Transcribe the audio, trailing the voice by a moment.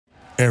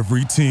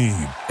Every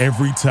team,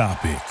 every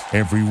topic,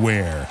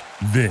 everywhere.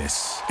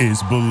 This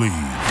is Believe.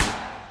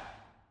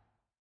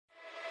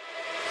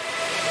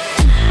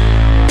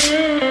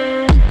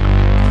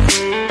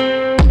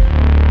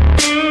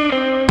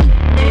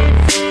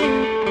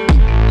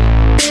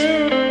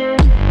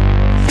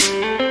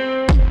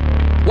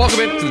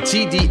 Welcome into the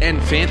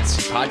TDN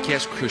Fantasy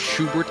Podcast. Chris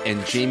Schubert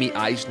and Jamie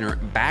Eisner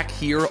back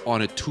here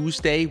on a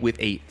Tuesday with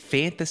a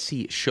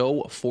fantasy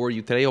show for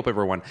you today. Hope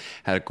everyone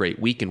had a great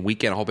week and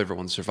weekend. I hope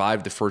everyone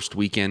survived the first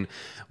weekend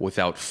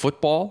without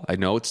football. I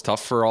know it's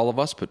tough for all of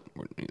us, but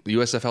the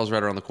USFL is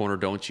right around the corner.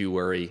 Don't you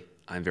worry.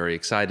 I'm very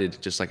excited,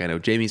 just like I know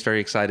Jamie's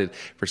very excited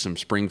for some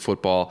spring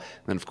football.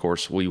 And then, of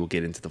course, we will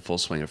get into the full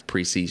swing of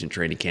preseason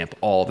training camp,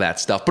 all that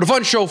stuff. But a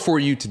fun show for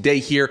you today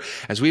here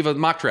as we have a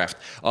mock draft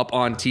up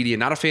on TDN,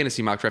 not a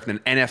fantasy mock draft, an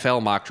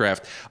NFL mock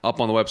draft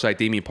up on the website.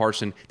 Damian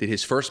Parson did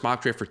his first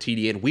mock draft for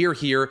TDN. We are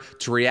here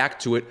to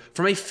react to it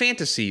from a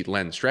fantasy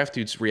lens. Draft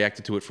Dudes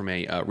reacted to it from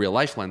a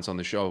real-life lens on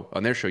their show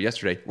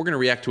yesterday. We're going to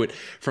react to it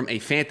from a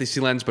fantasy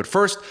lens. But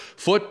first,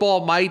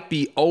 football might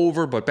be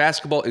over, but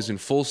basketball is in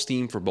full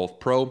steam for both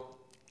pro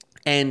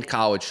and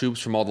college hoops.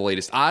 From all the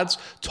latest odds,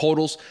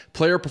 totals,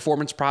 player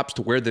performance props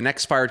to where the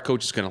next fired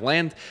coach is going to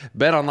land,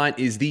 BetOnline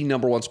is the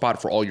number one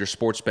spot for all your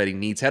sports betting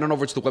needs. Head on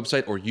over to the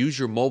website or use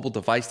your mobile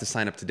device to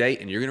sign up today,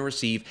 and you're going to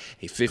receive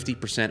a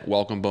 50%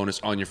 welcome bonus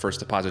on your first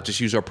deposit. Just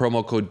use our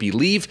promo code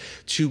BELIEVE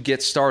to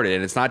get started.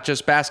 And it's not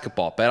just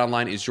basketball.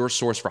 BetOnline is your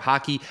source for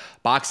hockey,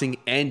 boxing,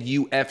 and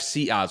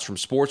UFC odds, from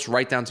sports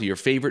right down to your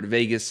favorite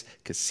Vegas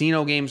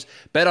casino games.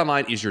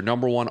 BetOnline is your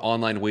number one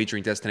online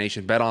wagering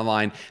destination.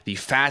 BetOnline, the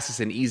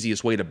fastest and easiest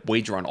way to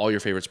wager on all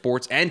your favorite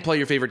sports and play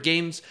your favorite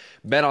games.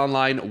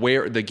 BetOnline,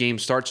 where the game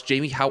starts.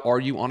 Jamie, how are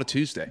you on a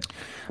Tuesday?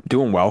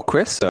 Doing well,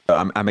 Chris.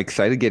 I'm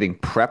excited, getting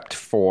prepped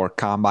for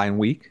Combine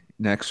Week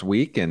next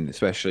week, and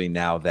especially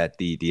now that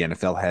the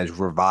NFL has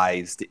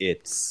revised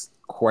its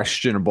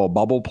questionable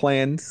bubble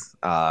plans.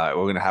 We're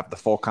going to have the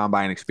full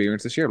Combine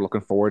experience this year. Looking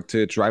forward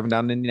to driving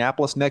down to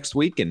Indianapolis next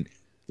week. And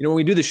when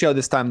we do the show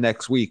this time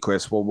next week,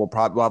 Chris, we'll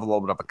have a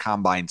little bit of a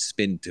Combine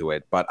spin to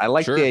it. But I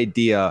like the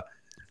idea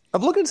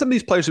of looking at some of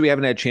these players that we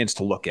haven't had a chance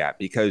to look at,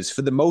 because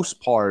for the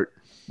most part,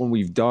 when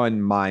we've done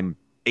my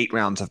 8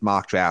 rounds of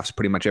mock drafts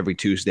pretty much every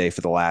Tuesday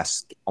for the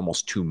last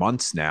almost 2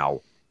 months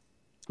now,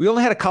 we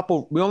only had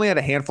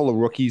a handful of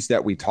rookies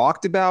that we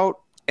talked about,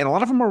 and a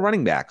lot of them are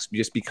running backs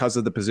just because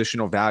of the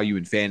positional value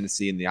in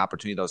fantasy and the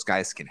opportunity those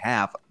guys can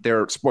have.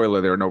 There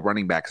are no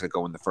running backs that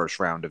go in the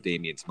first round of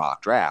Damian's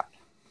mock draft.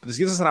 But this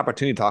gives us an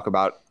opportunity to talk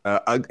about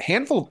a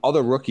handful of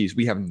other rookies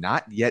we have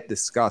not yet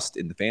discussed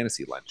in the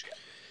fantasy lens yet.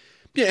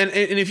 Yeah, and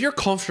if you're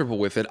comfortable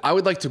with it, I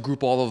would like to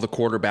group all of the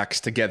quarterbacks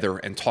together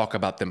and talk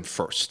about them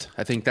first.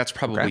 I think that's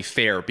probably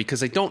fair,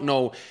 because I don't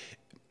know,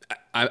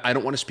 I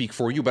don't want to speak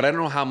for you, but I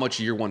don't know how much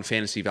year one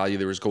fantasy value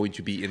there is going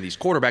to be in these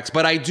quarterbacks.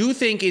 But I do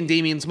think in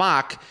Damian's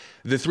mock,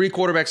 the 3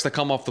 quarterbacks that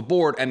come off the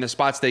board and the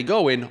spots they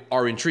go in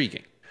are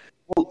intriguing.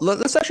 Well,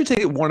 let's actually take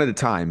it one at a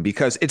time,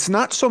 because it's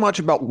not so much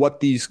about what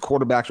these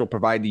quarterbacks will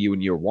provide to you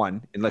in year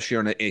one. Unless you're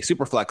in a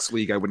super flex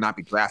league, I would not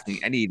be drafting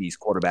any of these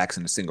quarterbacks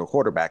in a single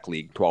quarterback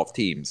league, 12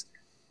 teams.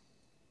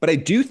 But I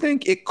do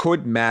think it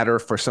could matter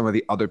for some of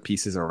the other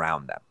pieces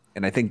around them.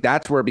 And I think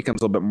that's where it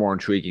becomes a little bit more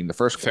intriguing. The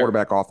first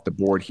quarterback off the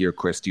board here,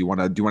 Chris, do you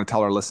want to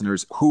tell our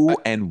listeners who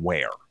and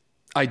where?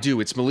 I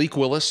do. It's Malik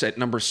Willis at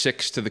number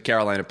 6 to the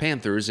Carolina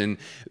Panthers. And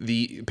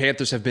the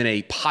Panthers have been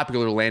a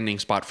popular landing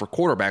spot for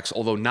quarterbacks,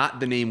 although not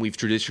the name we've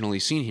traditionally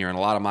seen here. In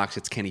a lot of mocks,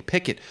 it's Kenny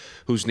Pickett,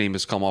 whose name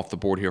has come off the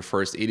board here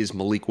first. It is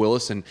Malik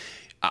Willis. And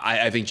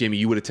I think, Jamie,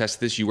 you would attest to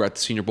this. You were at the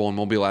Senior Bowl in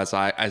Mobile as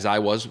I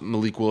was.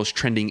 Malik Willis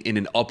trending in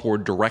an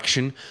upward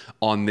direction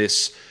on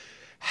this.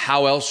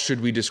 How else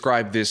should we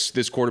describe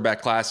this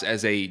quarterback class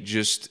as a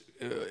just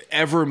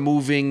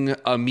ever-moving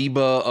amoeba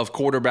of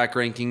quarterback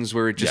rankings,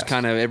 where it just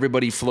kind of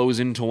everybody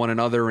flows into one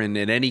another, and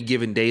at any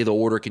given day the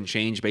order can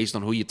change based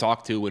on who you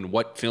talk to and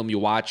what film you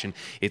watch, and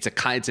it's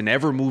an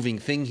ever-moving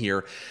thing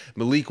here.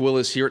 Malik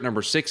Willis here at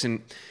number 6,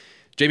 and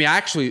Jamie, I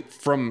actually,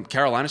 from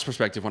Carolina's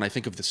perspective, when I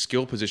think of the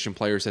skill position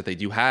players that they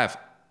do have,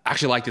 I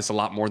actually like this a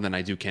lot more than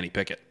I do Kenny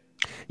Pickett.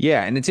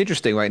 Yeah, and it's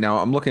interesting right now.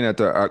 I'm looking at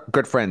our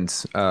good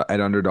friends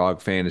at Underdog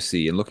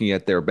Fantasy and looking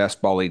at their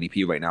best ball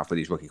ADP right now for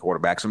these rookie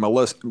quarterbacks. And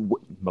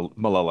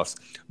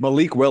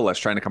Malik Willis,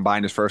 trying to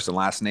combine his first and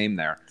last name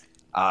there,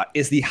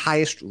 is the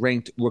highest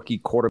ranked rookie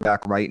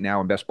quarterback right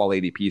now in best ball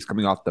ADPs,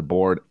 coming off the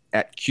board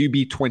at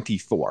QB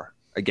 24.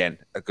 Again,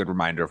 a good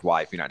reminder of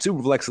why, if you're not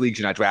super flex leagues,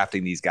 you're not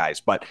drafting these guys.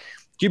 But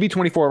QB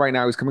 24 right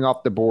now is coming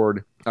off the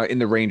board in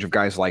the range of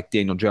guys like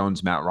Daniel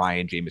Jones, Matt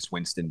Ryan, Jameis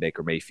Winston,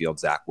 Baker Mayfield,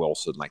 Zach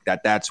Wilson, like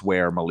that. That's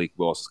where Malik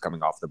Willis is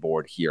coming off the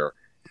board here.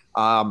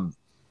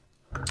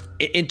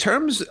 In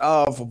terms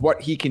of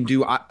what he can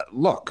do,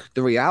 look,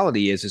 the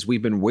reality is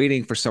we've been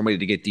waiting for somebody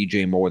to get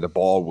DJ Moore the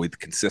ball with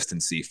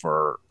consistency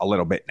for a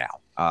little bit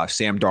now.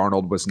 Sam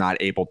Darnold was not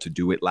able to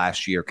do it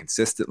last year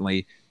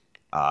consistently.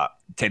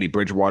 Teddy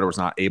Bridgewater was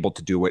not able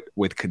to do it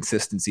with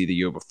consistency the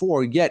year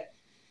before, yet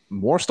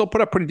Moore still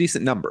put up pretty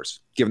decent numbers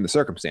given the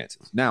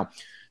circumstances. Now,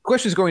 The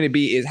question is going to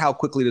be is how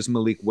quickly does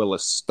Malik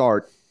Willis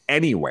start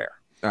anywhere?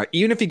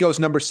 Even if he goes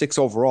number 6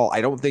 overall, I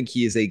don't think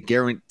he is a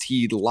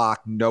guaranteed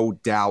lock, no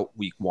doubt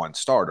week 1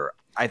 starter.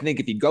 I think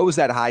if he goes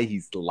that high,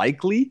 he's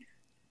likely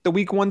the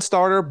week 1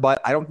 starter, but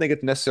I don't think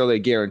it's necessarily a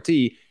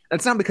guarantee. And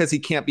it's not because he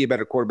can't be a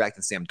better quarterback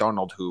than Sam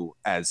Darnold, who,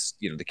 as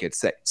the kids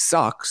say,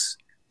 sucks.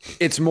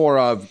 It's more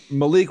of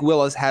Malik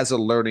Willis has a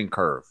learning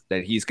curve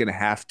that he's going to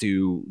have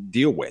to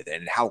deal with,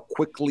 and how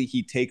quickly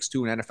he takes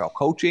to an NFL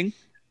coaching,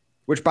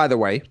 which, by the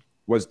way,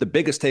 was the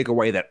biggest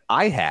takeaway that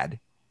I had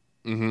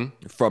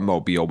from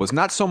Mobile, was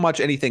not so much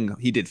anything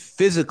he did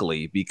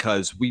physically,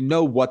 because we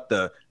know what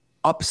the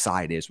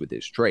upside is with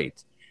his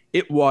traits.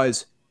 It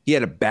was he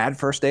had a bad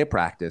first day of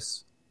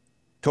practice,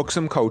 took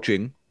some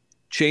coaching,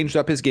 changed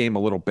up his game a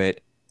little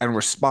bit, and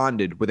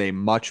responded with a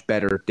much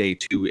better day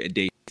 2 and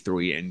day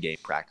 3 in game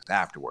practice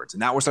afterwards.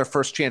 And that was our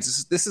first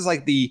chance. This is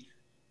like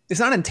it's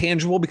not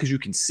intangible because you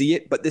can see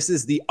it, but this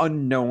is the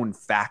unknown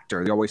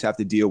factor you always have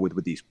to deal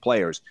with these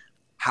players.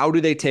 How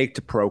do they take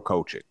to pro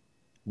coaching?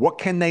 What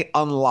can they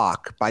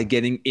unlock by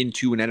getting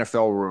into an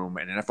NFL room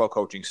and NFL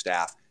coaching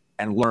staff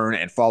and learn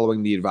and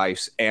following the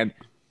advice? And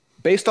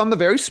based on the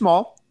very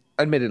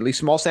admittedly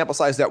small sample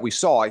size that we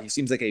saw, he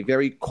seems like a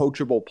very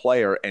coachable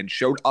player and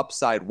showed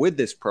upside with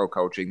this pro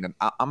coaching. Then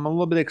I'm a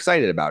little bit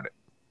excited about it.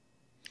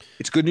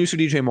 It's good news for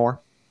DJ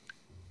Moore.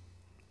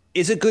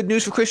 Is it good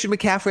news for Christian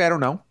McCaffrey? I don't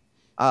know.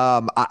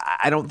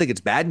 I don't think it's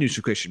bad news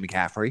for Christian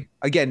McCaffrey.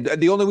 Again,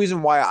 the only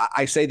reason why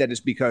I say that is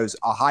because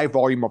a high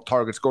volume of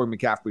targets going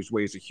McCaffrey's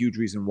way is a huge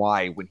reason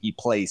why when he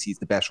plays, he's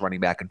the best running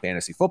back in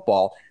fantasy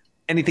football.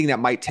 Anything that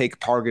might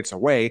take targets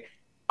away,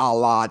 a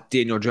la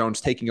Daniel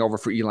Jones taking over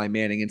for Eli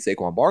Manning and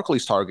Saquon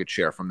Barkley's target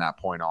share from that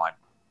point on,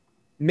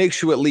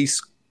 makes you at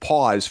least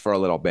pause for a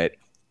little bit.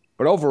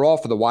 But overall,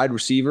 for the wide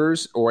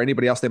receivers or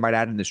anybody else they might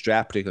add in this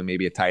draft, particularly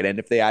maybe a tight end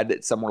if they add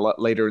it somewhere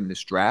later in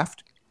this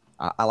draft,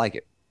 I like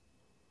it.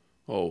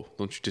 Oh,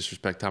 don't you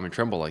disrespect Tommy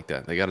Tremble like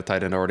that. They got a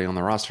tight end already on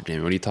the roster,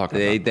 Jamie. What are you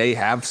talking about? They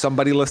have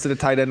somebody listed a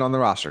tight end on the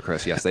roster,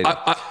 Chris. Yes, they do.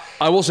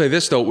 I will say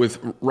this, though, with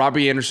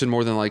Robbie Anderson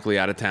more than likely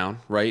out of town,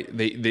 right?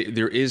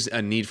 There is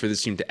a need for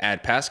this team to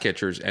add pass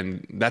catchers,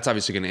 and that's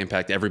obviously going to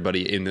impact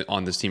everybody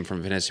on this team from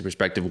a fantasy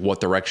perspective, what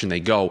direction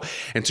they go.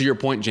 And to your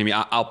point, Jamie,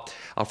 I'll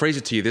phrase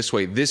it to you this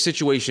way. This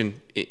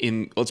situation,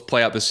 let's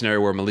play out this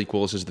scenario where Malik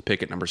Willis is the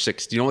pick at number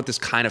 6. Do you know what this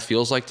kind of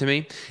feels like to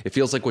me? It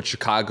feels like what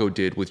Chicago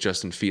did with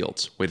Justin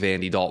Fields, with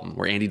Andy Dalton,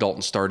 where Andy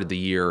Dalton started the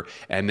year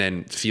and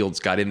then Fields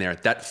got in there.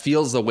 That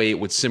feels the way it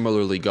would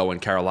similarly go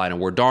in Carolina,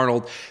 where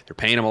Darnold, they're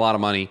paying him a lot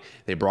of money.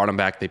 They brought him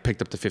back. They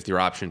picked up the 5th-year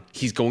option.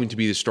 He's going to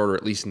be the starter,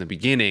 at least in the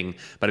beginning.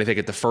 But I think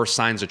at the first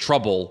signs of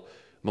trouble,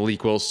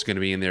 Malik Willis is going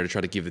to be in there to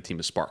try to give the team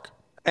a spark.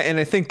 And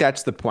I think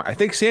that's the point. I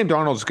think Sam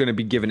Darnold is going to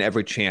be given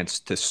every chance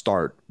to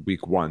start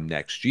week 1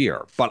 next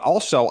year. But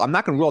also, I'm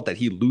not going to rule out that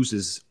he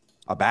loses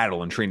a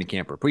battle in training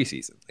camp or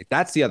preseason. Like,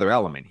 that's the other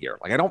element here.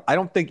 Like, I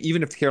don't think,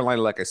 even if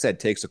Carolina, like I said,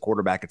 takes a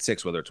quarterback at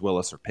 6, whether it's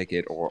Willis or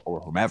Pickett or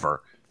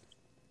whomever,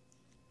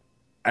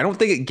 I don't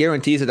think it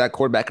guarantees that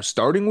quarterback is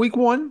starting week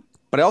 1.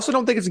 But I also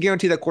don't think it's a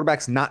guarantee that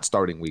quarterback's not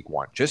starting week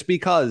 1, just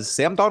because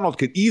Sam Darnold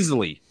could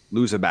easily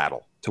lose a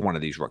battle to one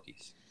of these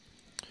rookies.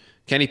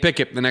 Kenny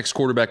Pickett, the next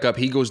quarterback up,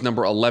 he goes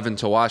number 11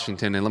 to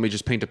Washington. And let me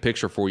just paint a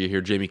picture for you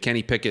here, Jamie.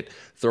 Kenny Pickett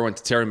throwing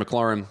to Terry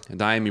McLaurin and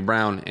Diami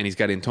Brown, and he's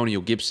got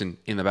Antonio Gibson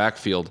in the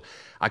backfield.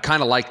 I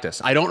kind of like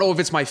this. I don't know if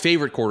it's my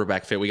favorite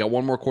quarterback fit. We got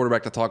one more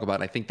quarterback to talk about,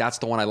 and I think that's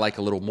the one I like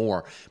a little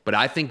more. But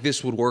I think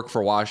this would work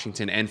for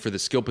Washington and for the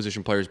skill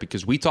position players,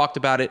 because we talked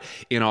about it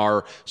in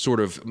our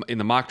in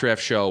the mock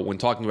draft show when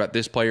talking about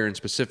this player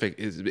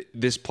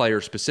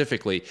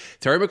specifically.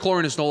 Terry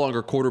McLaurin is no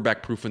longer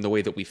quarterback proof in the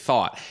way that we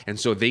thought. And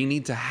so they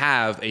need to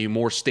have a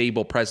more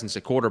stable presence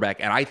at quarterback.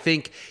 And I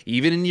think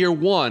even in year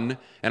 1,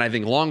 and I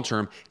think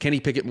long-term, Kenny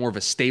Pickett more of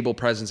a stable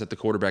presence at the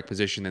quarterback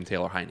position than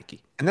Taylor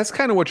Heineke. And that's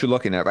kind of what you're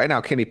looking at. Right now,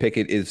 Kenny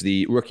Pickett is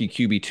the rookie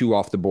QB2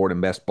 off the board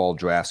in best ball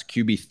drafts.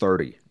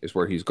 QB30 is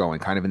where he's going,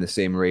 kind of in the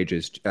same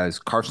range as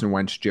Carson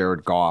Wentz,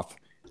 Jared Goff.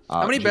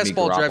 How many best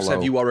ball drafts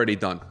have you already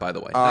done, by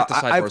the way?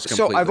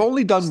 I've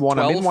only done one.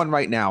 12? I'm in one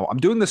right now. I'm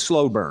doing the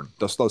slow burn,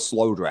 the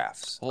slow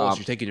drafts. Oh, so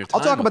you're taking your time.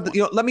 I'll talk about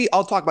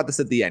I'll talk about this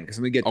at the end because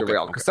I'm gonna get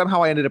derailed. Because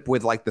somehow I ended up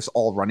with like this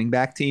all running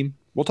back team.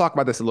 We'll talk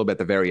about this a little bit at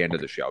the very end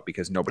of the show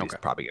because nobody's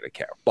probably gonna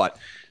care. But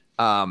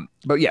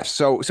yes,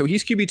 so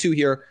he's QB2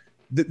 here.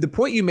 The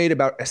point you made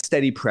about a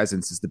steady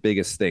presence is the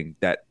biggest thing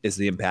that is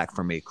the impact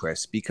for me,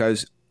 Chris,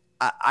 because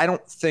I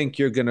don't think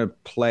you're gonna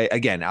play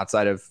again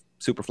outside of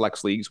super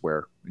flex leagues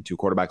where in 2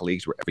 quarterback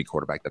leagues where every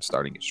quarterback that's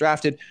starting gets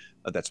drafted.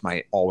 That's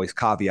my always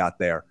caveat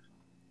there.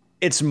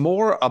 It's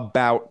more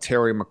about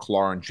Terry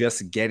McLaurin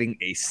just getting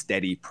a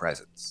steady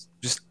presence,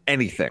 just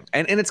anything.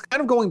 And it's kind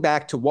of going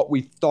back to what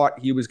we thought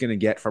he was going to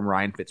get from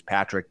Ryan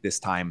Fitzpatrick this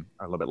time,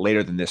 or a little bit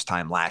later than this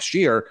time last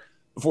year,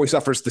 before he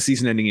suffers the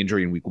season-ending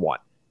injury in week 1.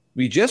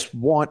 We just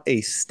want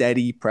a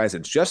steady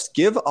presence. Just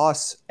give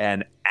us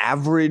an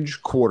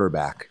average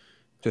quarterback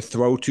to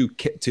throw to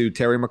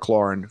Terry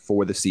McLaurin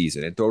for the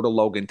season, and throw to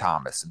Logan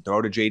Thomas, and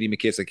throw to J.D.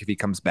 McKissick if he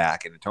comes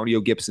back, and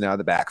Antonio Gibson out of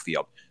the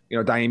backfield.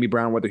 Diami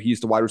Brown, whether he's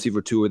the wide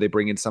receiver 2 or they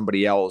bring in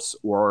somebody else,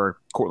 or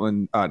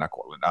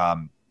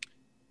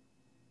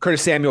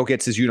Curtis Samuel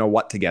gets his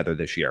what together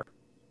this year.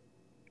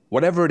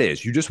 Whatever it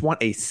is, you just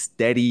want a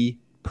steady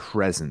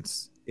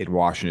presence in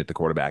Washington at the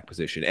quarterback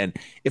position. And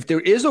if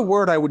there is a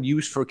word I would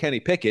use for Kenny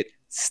Pickett,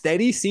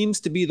 steady seems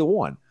to be the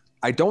one.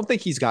 I don't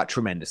think he's got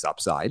tremendous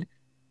upside,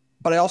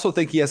 but I also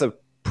think he has a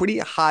pretty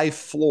high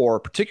floor,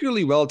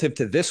 particularly relative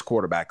to this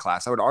quarterback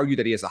class. I would argue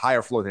that he has a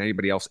higher floor than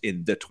anybody else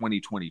in the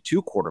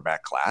 2022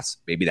 quarterback class.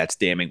 Maybe that's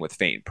damning with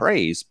faint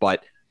praise,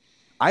 but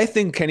I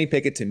think Kenny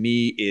Pickett to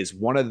me is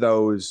one of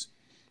those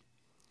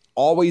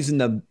always in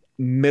the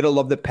middle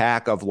of the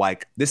pack of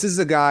like, this is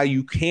a guy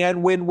you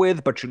can win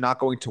with, but you're not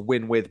going to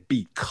win with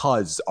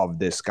because of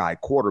this guy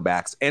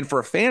quarterbacks. And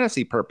for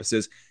fantasy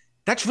purposes,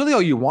 that's really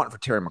all you want for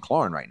Terry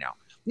McLaurin right now.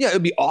 Yeah, it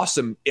would be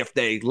awesome if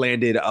they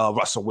landed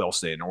Russell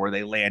Wilson or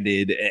they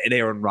landed an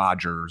Aaron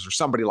Rodgers or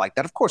somebody like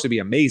that. Of course, it'd be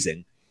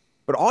amazing.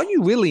 But all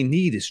you really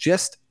need is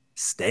just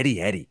steady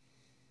Eddie.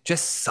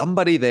 Just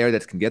somebody there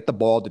that can get the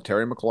ball to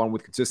Terry McLaurin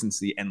with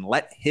consistency and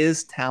let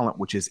his talent,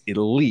 which is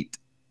elite,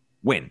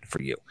 win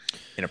for you.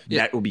 And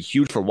that will be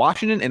huge for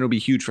Washington, and it'll be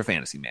huge for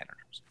fantasy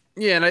managers.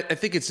 Yeah, and I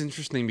think it's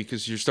interesting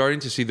because you're starting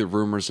to see the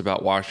rumors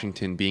about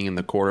Washington being in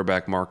the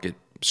quarterback market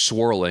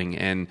swirling,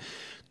 and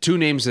two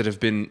names that have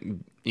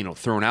been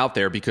thrown out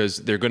there because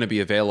they're going to be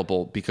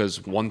available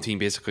because one team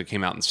basically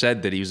came out and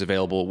said that he was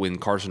available when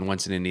Carson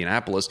Wentz in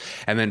Indianapolis.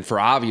 And then for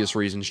obvious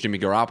reasons, Jimmy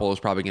Garoppolo is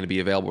probably going to be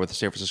available with the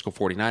San Francisco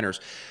 49ers.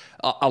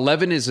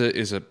 11 is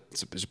a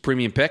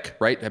premium pick,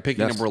 right? At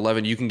picking number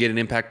 11, you can get an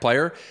impact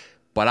player.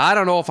 But I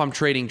don't know if I'm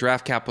trading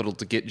draft capital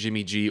to get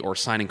Jimmy G or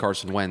signing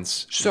Carson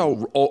Wentz.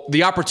 So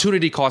the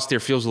opportunity cost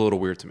there feels a little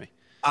weird to me.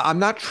 I'm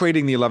not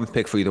trading the 11th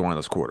pick for either one of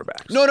those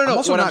quarterbacks. No.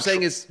 What I'm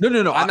saying is...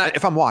 No.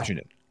 If I'm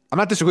Washington, I'm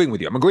not disagreeing with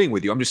you. I'm agreeing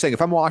with you. I'm just saying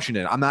if I'm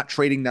Washington, I'm not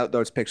trading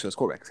those picks for those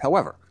quarterbacks.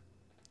 However,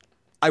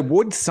 I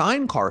would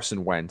sign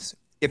Carson Wentz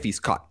if he's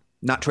cut.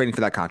 Not trading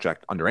for that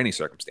contract under any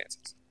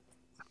circumstances.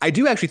 I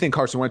do actually think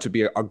Carson Wentz would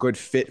be a good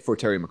fit for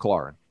Terry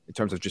McLaurin in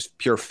terms of just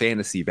pure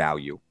fantasy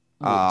value.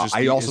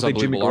 I also think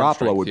Jimmy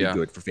Garoppolo would be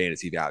good for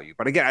fantasy value.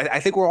 But again,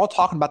 I think we're all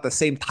talking about the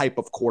same type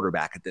of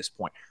quarterback at this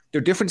point. They're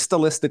different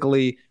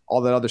stylistically,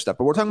 all that other stuff.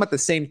 But we're talking about the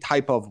same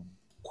type of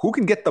who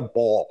can get the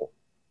ball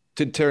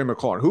to Terry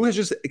McLaurin, who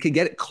can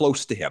get it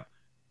close to him.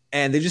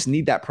 And they just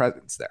need that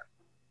presence there.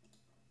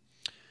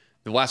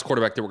 The last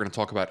quarterback that we're going to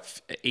talk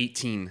about,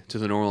 18 to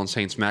the New Orleans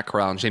Saints, Matt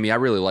Corral. And Jamie, I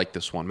really like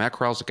this one. Matt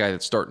Corral's a guy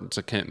that's starting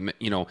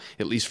to,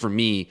 at least for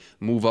me,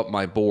 move up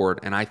my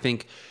board. And I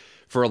think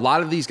for a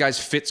lot of these guys,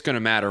 fit's going to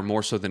matter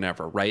more so than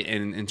ever, right?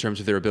 And in terms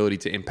of their ability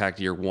to impact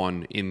year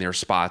one in their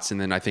spots.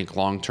 And then I think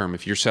long-term,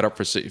 if you're set up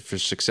for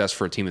success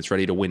for a team that's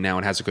ready to win now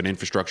and has a good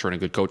infrastructure and a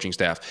good coaching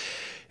staff,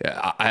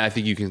 I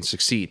think you can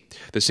succeed.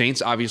 The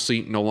Saints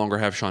obviously no longer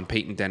have Sean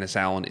Payton. Dennis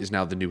Allen is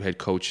now the new head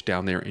coach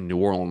down there in New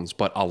Orleans,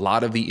 but a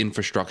lot of the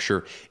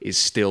infrastructure is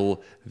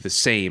still the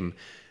same.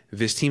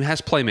 This team has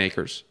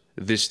playmakers.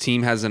 This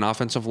team has an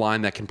offensive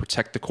line that can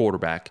protect the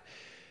quarterback.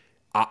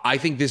 I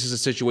think this is a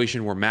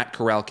situation where Matt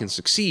Corral can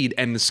succeed,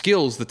 and the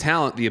skills, the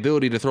talent, the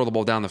ability to throw the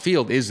ball down the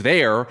field is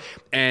there.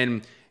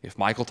 And if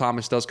Michael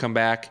Thomas does come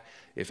back,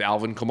 if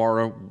Alvin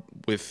Kamara,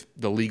 with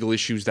the legal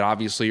issues that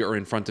obviously are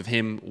in front of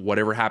him,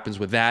 whatever happens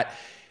with that,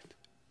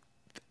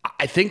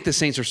 I think the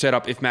Saints are set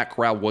up. If Matt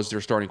Corral was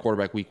their starting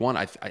quarterback week one,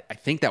 I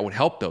think that would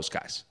help those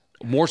guys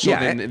more so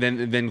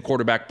than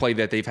quarterback play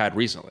that they've had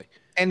recently.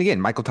 And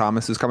again, Michael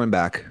Thomas is coming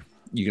back.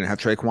 You're going to have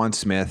Traquan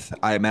Smith.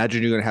 I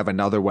imagine you're going to have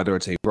another, whether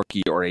it's a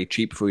rookie or a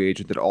cheap free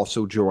agent that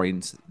also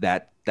joins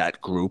that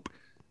group.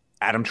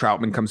 Adam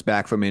Troutman comes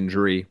back from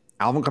injury.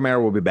 Alvin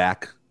Kamara will be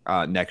back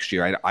next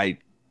year. I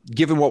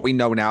given what we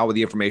know now with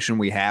the information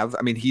we have,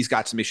 I mean, he's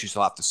got some issues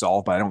he'll have to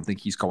solve, but I don't think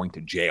he's going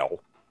to jail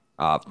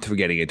for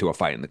getting into a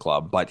fight in the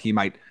club. But he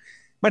might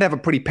have a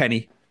pretty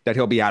penny that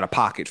he'll be out of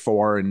pocket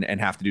for and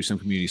have to do some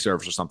community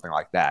service or something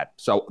like that.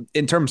 So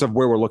in terms of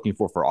where we're looking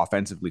for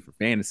offensively for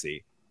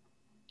fantasy,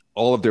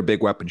 all of their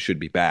big weapons should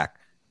be back.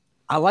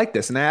 I like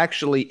this. And I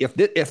actually, if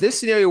this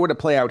scenario were to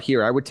play out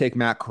here, I would take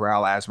Matt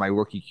Corral as my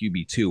rookie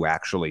QB2,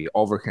 actually,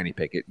 over Kenny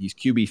Pickett. He's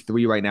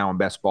QB3 right now in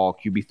best ball,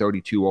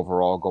 QB32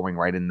 overall, going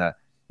right in the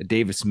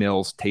Davis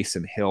Mills,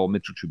 Taysom Hill,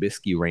 Mitchell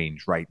Trubisky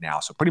range right now.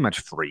 So pretty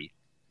much free.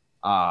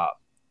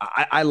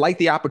 I like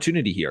the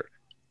opportunity here.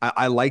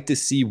 I like to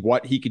see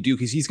what he could do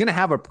because he's going to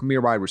have a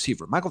premier wide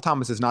receiver. Michael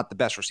Thomas is not the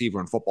best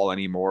receiver in football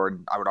anymore,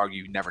 and I would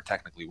argue he never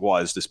technically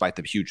was, despite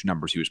the huge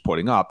numbers he was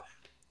putting up.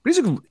 But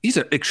he's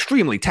an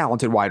extremely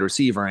talented wide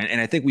receiver,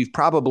 and I think we've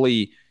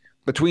probably,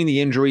 between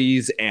the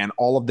injuries and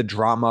all of the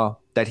drama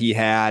that he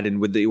had and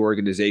with the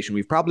organization,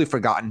 we've probably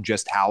forgotten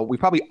just how we're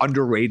probably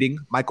underrating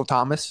Michael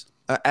Thomas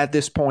at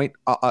this point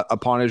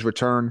upon his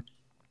return.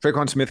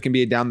 Traquan Smith can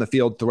be a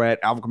down-the-field threat.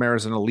 Alvin Kamara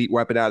is an elite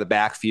weapon out of the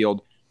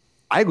backfield.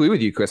 I agree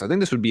with you, Chris. I think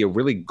this would be a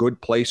really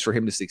good place for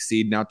him to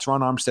succeed. Now,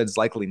 Teron Armstead's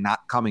likely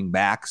not coming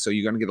back, so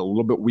you're going to get a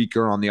little bit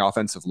weaker on the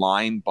offensive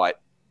line,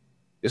 but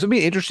this would be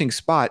an interesting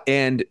spot.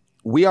 And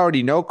we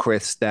already know,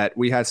 Chris, that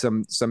we had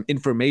some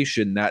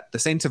information that the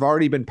Saints have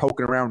already been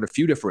poking around a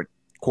few different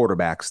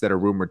quarterbacks that are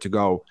rumored to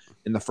go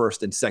in the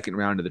first and second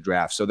round of the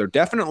draft. So they're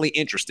definitely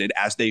interested,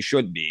 as they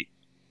should be.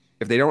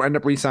 If they don't end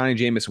up re-signing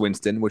Jameis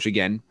Winston, which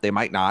again, they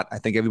might not. I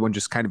think everyone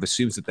just kind of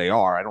assumes that they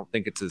are. I don't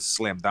think it's as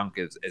slam dunk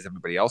as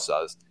everybody else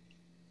does.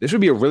 This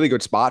would be a really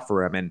good spot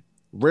for him. And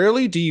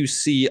rarely do you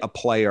see a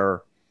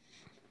player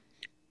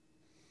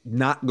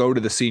not go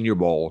to the Senior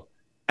Bowl.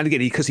 And again,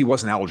 because he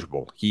wasn't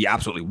eligible. He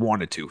absolutely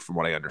wanted to, from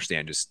what I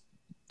understand. Just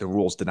the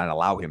rules did not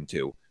allow him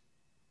to.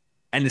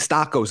 And the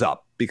stock goes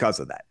up because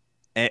of that.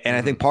 And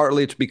I think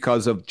partly it's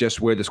because of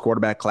just where this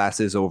quarterback class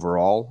is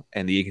overall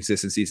and the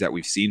inconsistencies that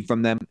we've seen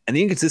from them and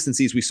the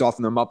inconsistencies we saw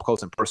from them up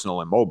close and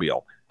personal in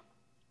Mobile.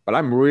 But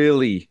I'm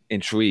really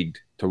intrigued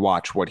to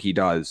watch what he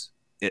does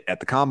at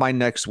the Combine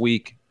next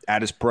week,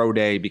 at his pro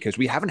day, because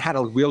we haven't had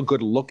a real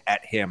good look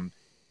at him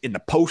in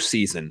the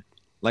postseason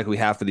like we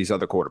have for these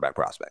other quarterback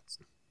prospects.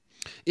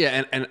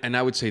 Yeah, and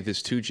I would say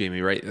this too,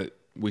 Jamie, right?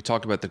 We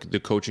talked about the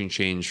coaching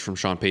change from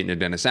Sean Payton to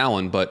Dennis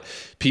Allen, but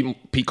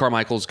Pete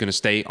Carmichael is going to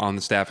stay on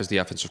the staff as the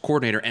offensive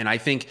coordinator. And I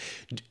think,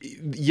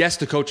 yes,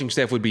 the coaching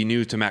staff would be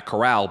new to Matt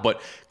Corral,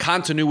 but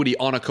continuity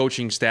on a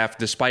coaching staff,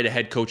 despite a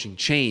head coaching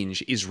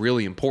change, is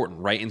really important,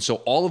 right? And so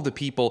all of the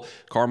people,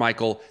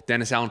 Carmichael,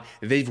 Dennis Allen,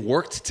 they've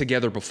worked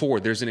together before.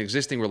 There's an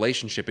existing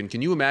relationship. And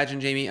can you imagine,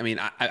 Jamie? I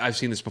mean, I've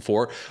seen this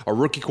before. A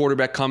rookie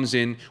quarterback comes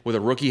in with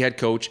a rookie head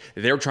coach.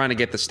 They're trying to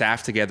get the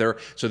staff together.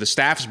 So the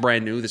staff's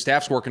brand new. The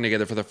staff's working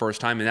together for the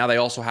first time, and now they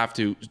also have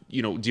to,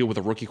 deal with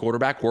a rookie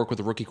quarterback, work with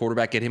a rookie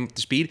quarterback, get him up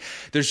to speed.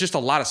 There's just a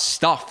lot of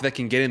stuff that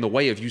can get in the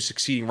way of you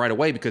succeeding right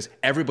away because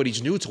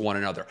everybody's new to one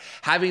another.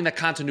 Having that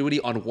continuity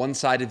on one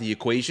side of the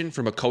equation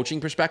from a coaching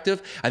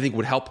perspective, I think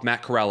would help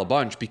Matt Corral a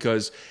bunch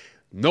because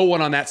no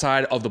one on that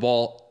side of the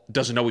ball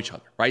doesn't know each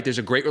other, right? There's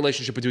a great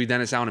relationship between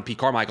Dennis Allen and Pete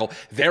Carmichael.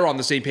 They're on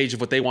the same page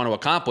of what they want to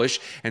accomplish,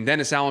 and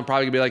Dennis Allen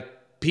probably going to be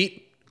like,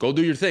 Pete, go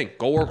do your thing.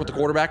 Go work with the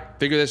quarterback.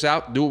 Figure this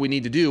out. Do what we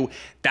need to do.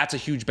 That's a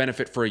huge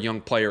benefit for a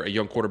young player, a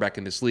young quarterback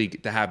in this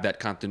league to have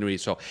that continuity.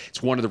 So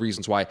it's one of the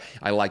reasons why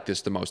I like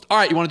this the most. All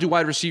right, you want to do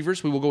wide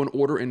receivers? We will go in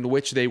order in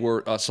which they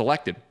were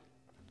selected,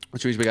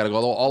 which means we got to go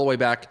all the way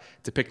back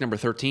to pick number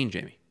 13,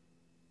 Jamie.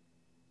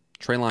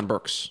 Treylon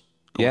Burks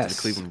going to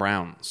the Cleveland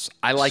Browns.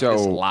 I like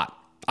this a lot.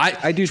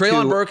 I do.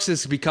 Treylon Burks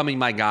is becoming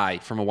my guy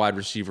from a wide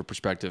receiver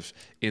perspective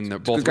in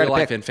both real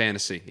life and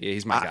fantasy. Yeah,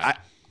 he's my guy.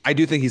 I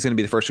do think he's going to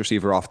be the first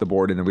receiver off the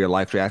board in the real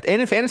life draft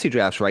and in fantasy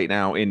drafts right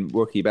now in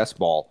regular best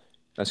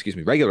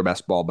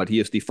ball, but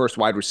he is the first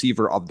wide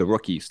receiver of the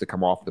rookies to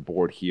come off the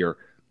board here.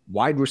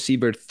 Wide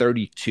receiver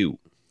 32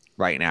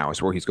 right now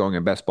is where he's going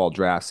in best ball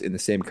drafts in the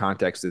same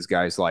context as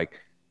guys like,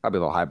 probably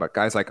a little high, but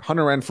guys like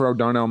Hunter Renfrow,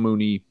 Darnell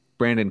Mooney,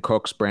 Brandon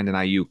Cooks, Brandon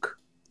Ayuk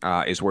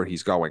is where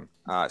he's going.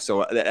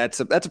 So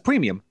that's a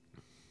premium.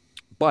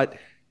 But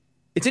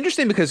it's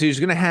interesting because he's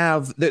going to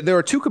have – there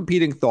are two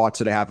competing thoughts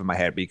that I have in my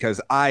head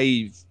because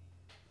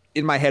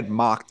in my head,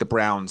 mocked the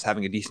Browns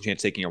having a decent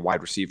chance taking a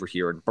wide receiver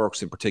here, and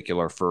Burks in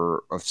particular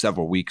for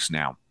several weeks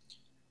now.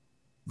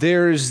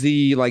 There's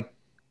the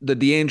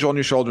angel on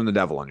your shoulder and the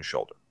devil on your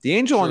shoulder. The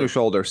angel on your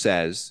shoulder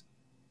says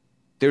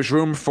there's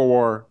room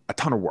for a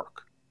ton of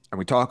work.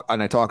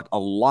 And I talked a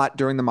lot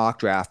during the mock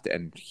draft,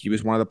 and he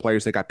was one of the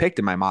players that got picked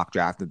in my mock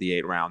draft of the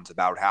 8 rounds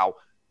about how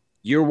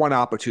year one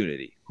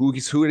opportunity. How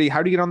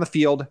do you get on the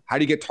field? How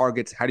do you get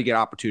targets? How do you get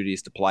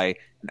opportunities to play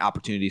and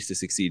opportunities to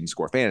succeed and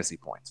score fantasy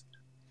points?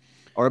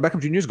 Odell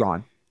Beckham Jr. is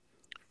gone.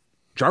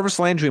 Jarvis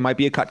Landry might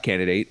be a cut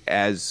candidate,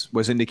 as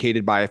was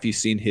indicated by, if you've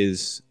seen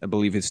his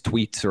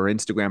tweets or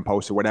Instagram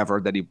posts or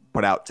whatever that he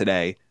put out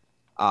today.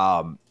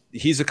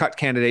 He's a cut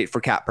candidate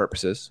for cap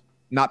purposes.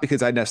 Not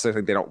because I necessarily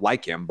think they don't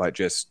like him, but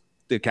just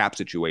the cap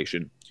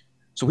situation.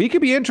 So he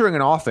could be entering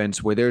an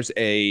offense where there's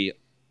a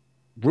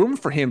room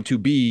for him to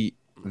be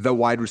the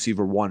wide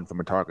receiver 1 from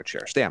a target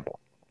share standpoint.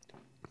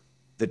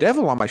 The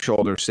devil on my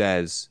shoulder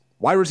says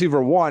wide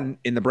receiver 1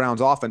 in the Browns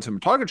offense from a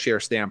target share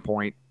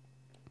standpoint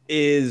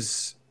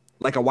is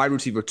like a wide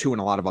receiver 2 in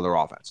a lot of other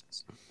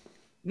offenses.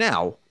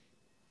 Now,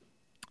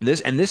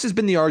 this has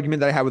been the argument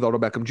that I had with Odell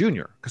Beckham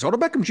Jr. because Odell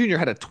Beckham Jr.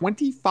 had a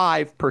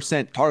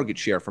 25% target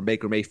share from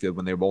Baker Mayfield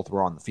when they both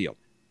were on the field.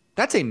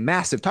 That's a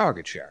massive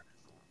target share,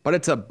 but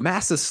it's a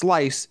massive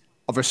slice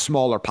of a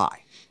smaller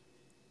pie.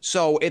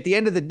 So at the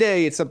end of the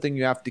day, it's something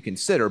you have to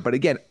consider. But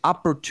again,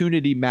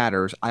 opportunity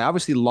matters. I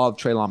obviously love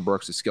Treylon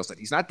Burks' skill set.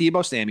 He's not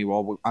Deebo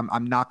Samuel.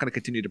 I'm not going to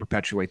continue to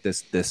perpetuate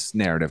this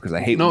narrative because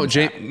I hate. No,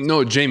 Jamie.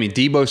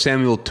 Deebo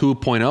Samuel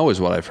 2.0 is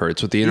what I've heard.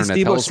 It's what the internet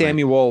tells me. Deebo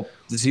Samuel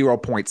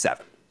 0.7.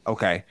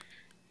 Okay,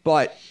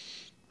 but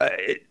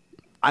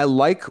I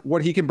like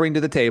what he can bring to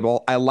the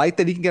table. I like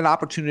that he can get an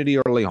opportunity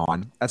early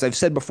on. As I've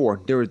said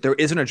before, there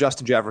isn't a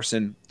Justin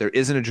Jefferson. There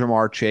isn't a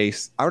Jamar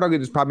Chase. I would argue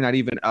there's probably not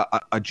even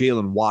a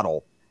Jalen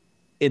Waddle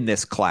in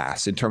this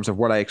class in terms of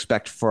what I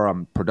expect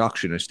from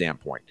production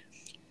standpoint.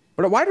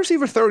 But at wide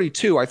receiver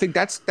 32, I think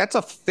that's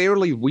a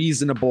fairly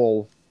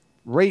reasonable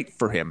rate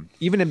for him,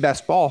 even in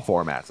best ball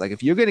formats. Like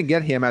if you're going to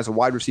get him as a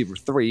wide receiver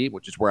 3,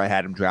 which is where I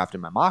had him drafted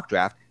in my mock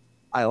draft,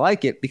 I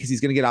like it because he's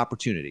going to get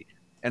opportunity.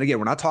 And again,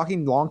 we're not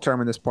talking long-term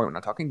at this point. We're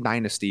not talking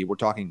dynasty. We're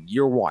talking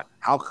year one.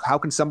 How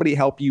can somebody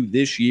help you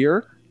this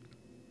year?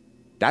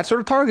 that sort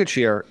of target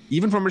share,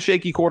 even from a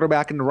shaky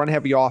quarterback in the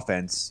run-heavy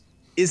offense,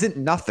 isn't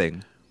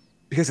nothing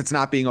because it's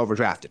not being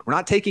overdrafted. We're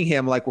not taking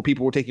him like where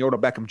people were taking Odell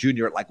Beckham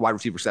Jr. at like wide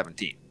receiver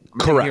 17.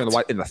 Correct.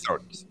 In the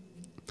 30s.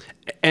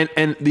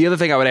 And the other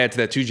thing I would add to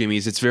that too, Jamie,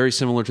 is it's very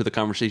similar to the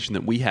conversation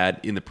that we had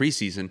in the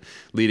preseason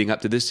leading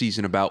up to this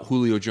season about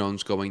Julio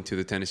Jones going to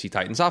the Tennessee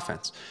Titans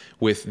offense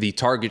with the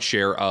target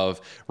share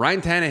of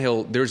Ryan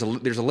Tannehill. There's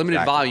a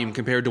limited volume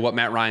compared to what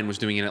Matt Ryan was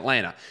doing in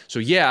Atlanta. So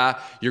yeah,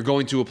 you're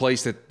going to a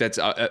place that's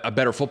a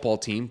better football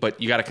team,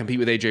 but you got to compete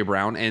with A.J.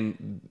 Brown.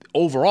 And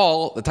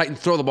overall, the Titans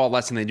throw the ball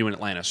less than they do in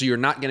Atlanta. So you're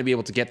not going to be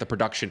able to get the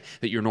production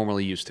that you're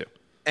normally used to.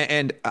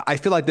 And I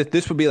feel like that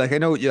this would be like, I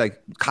know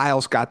like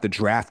Kyle's got the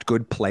draft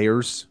good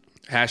players.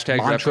 Hashtag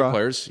draft good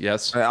players,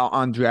 yes.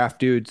 On draft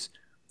dudes.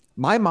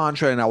 My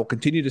mantra, and I will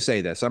continue to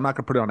say this, I'm not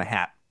going to put it on a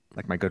hat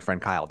like my good friend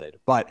Kyle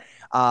did, but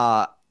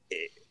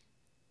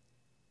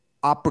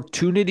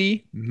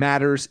opportunity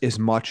matters as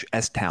much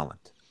as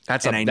talent.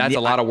 That's a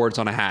lot of words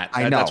on a hat.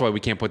 I know. That's why we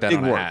can't put that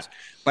on a hat.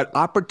 But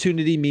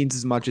opportunity means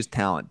as much as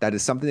talent. That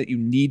is something that you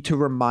need to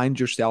remind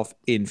yourself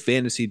in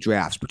fantasy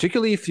drafts,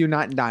 particularly if you're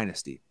not in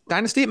Dynasty.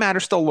 Dynasty, it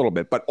matters still a little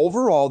bit, but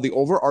overall, the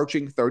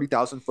overarching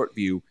 30,000-foot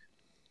view,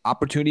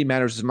 opportunity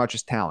matters as much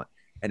as talent.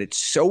 And it's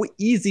so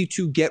easy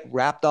to get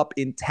wrapped up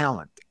in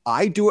talent.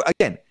 I do it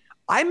again.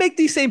 I make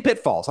these same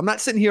pitfalls. I'm not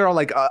sitting here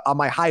on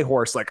my high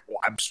horse like, well,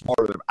 I'm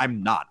smarter than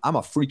I'm not. I'm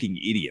a freaking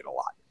idiot a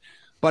lot.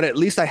 But at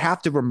least I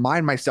have to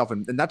remind myself,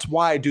 and that's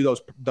why I do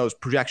those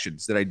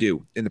projections that I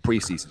do in the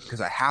preseason, because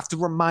I have to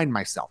remind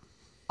myself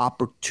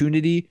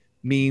opportunity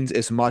means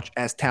as much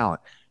as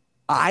talent,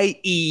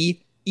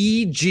 i.e.,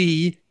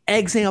 e.g.,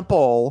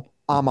 example,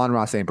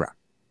 Amon-Ra St. Brown.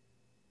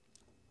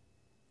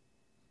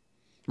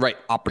 Right.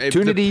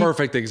 Opportunity. The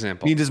perfect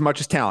example. Means as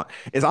much as talent.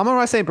 Is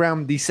Amon-Ra St.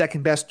 Brown the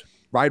second best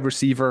wide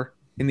receiver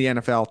in the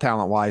NFL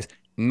talent-wise?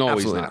 No,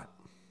 Absolutely he's not.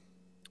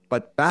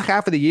 But back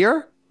half of the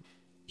year,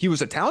 he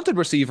was a talented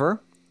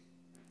receiver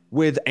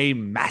with a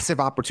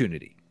massive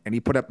opportunity, and he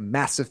put up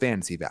massive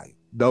fantasy value.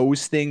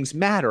 Those things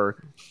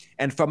matter.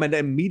 And from an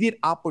immediate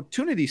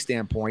opportunity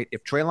standpoint,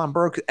 if Treylon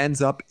Burks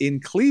ends up in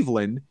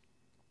Cleveland,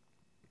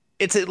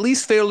 it's at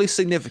least fairly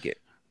significant.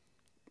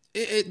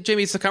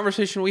 Jamie, it's the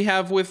conversation we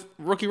have with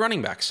rookie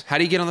running backs. How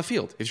do you get on the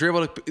field? If you're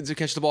able to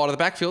catch the ball out of the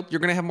backfield, you're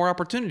going to have more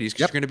opportunities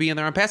because you're going to be in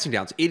there on passing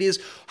downs. It is,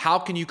 how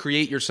can you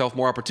create yourself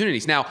more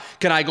opportunities? Now,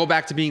 can I go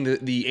back to being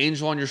the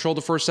angel on your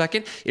shoulder for a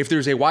second? If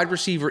there's a wide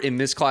receiver in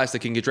this class that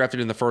can get drafted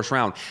in the first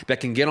round,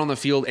 that can get on the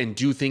field and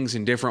do things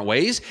in different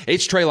ways,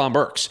 it's Treylon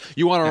Burks.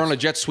 You want to run a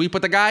jet sweep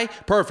with the guy?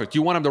 Perfect.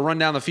 You want him to run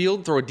down the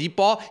field, throw a deep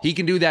ball? He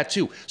can do that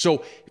too.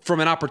 So from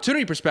an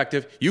opportunity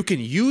perspective, you can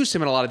use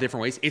him in a lot of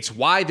different ways. It's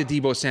why the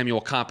Deebo Samuel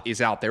comp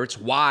is out there. It's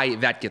why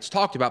that gets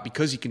talked about,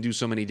 because he can do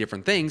so many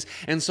different things.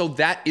 And so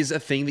that is a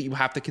thing that you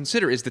have to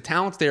consider, is the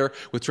talent's there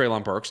with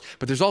Treylon Burks,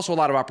 but there's also a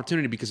lot of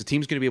opportunity because the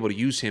team's going to be able to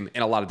use him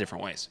in a lot of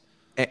different ways.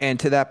 And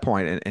to that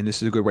point, and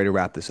this is a good way to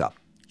wrap this up,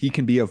 he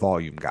can be a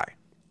volume guy.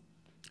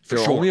 There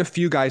are only a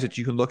few guys that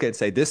you can look at and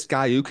say, this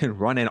guy, you can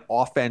run an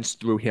offense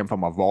through him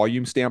from a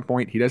volume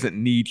standpoint. He doesn't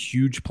need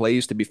huge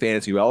plays to be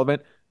fantasy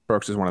relevant.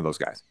 Burks is one of those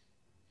guys.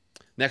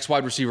 Next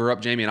wide receiver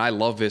up, Jamie, and I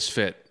love this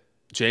fit.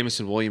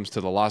 Jameson Williams to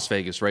the Las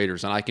Vegas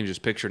Raiders. And I can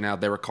just picture now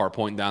Derek Carr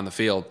pointing down the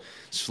field,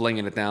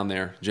 slinging it down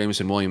there.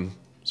 Jameson Williams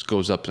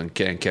goes up and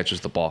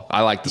catches the ball.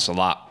 I like this a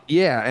lot.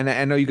 Yeah, and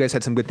I know you guys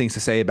had some good things to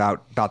say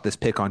about this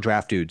pick on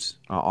Draft Dudes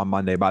on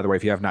Monday. By the way,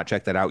 if you have not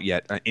checked that out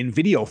yet, in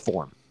video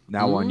form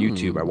now on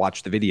YouTube. I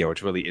watched the video.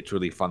 It's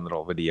really fun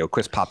little video.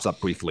 Chris pops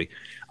up briefly.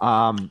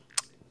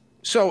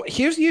 So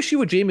here's the issue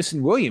with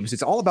Jameson Williams.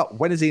 It's all about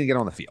when is he going to get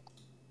on the field.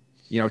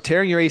 You know,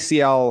 tearing your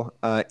ACL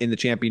in the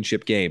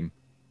championship game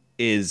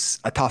is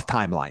a tough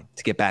timeline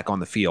to get back on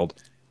the field.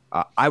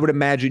 I would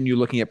imagine you're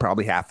looking at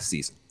probably half a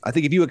season. I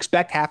think if you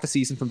expect half a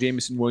season from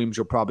Jameson Williams,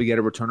 you'll probably get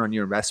a return on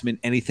your investment.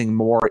 Anything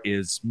more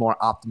is more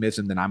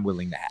optimism than I'm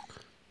willing to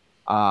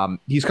have.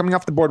 He's coming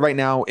off the board right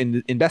now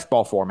in best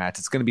ball formats.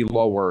 It's going to be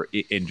lower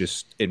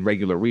in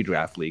regular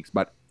redraft leagues.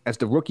 But as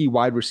the rookie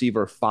wide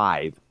receiver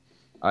 5,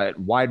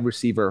 wide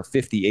receiver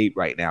 58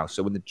 right now.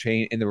 So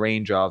in the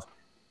range of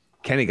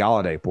Kenny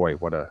Golladay, boy,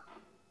 what a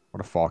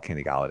fall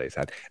Kenny Galladay's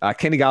had.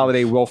 Kenny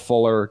Golladay, Will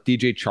Fuller,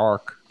 DJ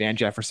Chark, Van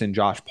Jefferson,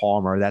 Josh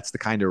Palmer. That's the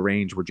kind of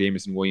range where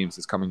Jameson Williams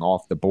is coming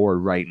off the board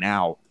right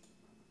now.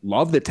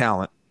 Love the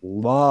talent.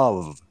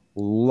 Love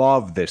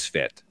this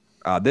fit.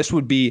 This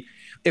would be,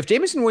 if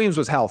Jameson Williams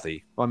was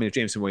healthy, well, I mean, if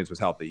Jameson Williams was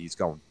healthy, he's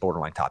going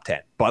borderline top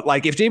 10. But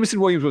like if Jameson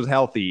Williams was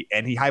healthy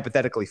and he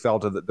hypothetically fell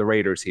to the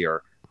Raiders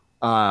here,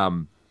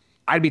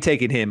 I'd be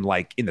taking him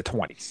like in the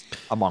 20s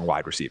among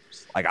wide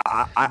receivers. Like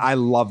I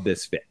love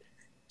this fit.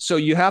 So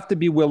you have to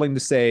be willing to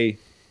say,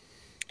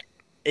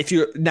 does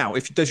your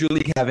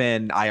league have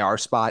an IR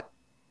spot?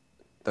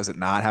 Does it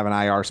not have an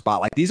IR spot?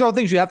 Like these are all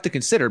things you have to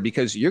consider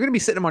because you're going to be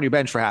sitting him on your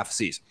bench for half a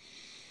season.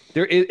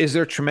 Is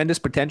there tremendous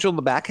potential in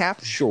the back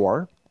half?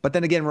 Sure. But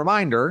then again,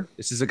 reminder,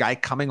 this is a guy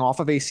coming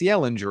off of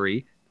ACL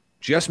injury,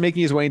 just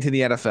making his way into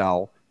the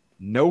NFL.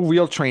 No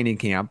real training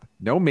camp,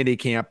 no mini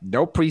camp,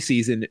 no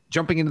preseason,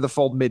 jumping into the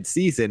fold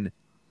mid-season.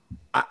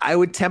 I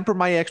would temper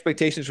my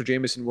expectations for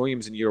Jameson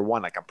Williams in year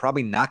one. Like, I'm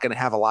probably not going to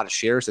have a lot of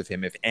shares of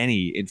him, if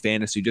any, in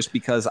fantasy, just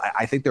because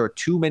I think there are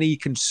too many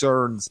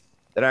concerns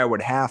that I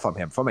would have of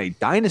him. From a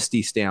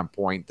dynasty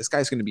standpoint, this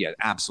guy's going to be an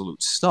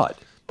absolute stud.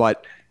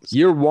 But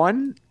year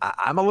one,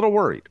 I'm a little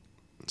worried.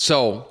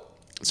 So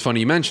it's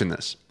funny you mentioned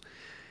this.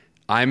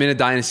 I'm in a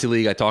dynasty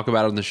league. I talk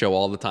about it on the show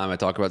all the time. I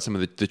talk about some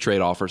of the trade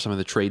offers, some of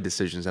the trade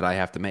decisions that I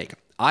have to make.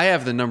 I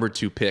have the number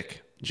 2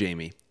 pick,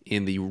 Jamie,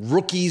 in the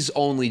rookies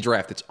only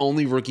draft. It's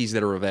only rookies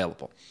that are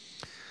available.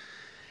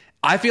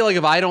 I feel like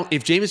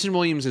if Jameson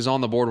Williams is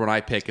on the board when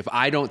I pick, if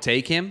I don't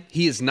take him,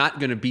 he is not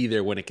going to be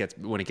there when it gets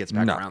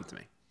back around to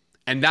me.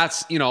 And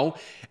that's,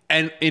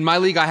 and in my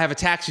league, I have a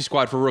taxi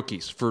squad for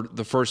rookies for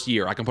the first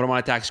year. I can put him on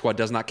a taxi squad,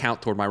 does not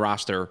count toward my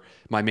roster,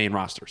 my main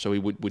roster. So he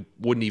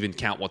wouldn't even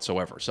count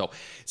whatsoever. So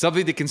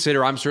something to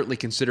consider. I'm certainly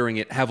considering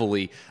it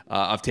heavily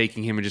of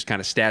taking him and just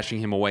kind of stashing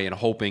him away and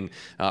hoping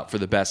for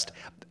the best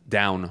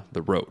down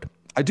the road.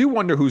 I do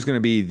wonder who's going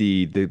to be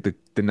the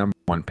number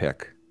 1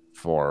 pick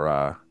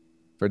for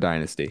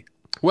Dynasty.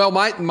 Well,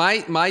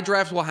 my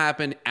draft will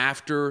happen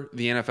after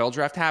the NFL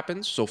draft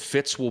happens, so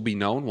fits will be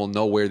known. We'll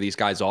know where these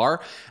guys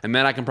are, and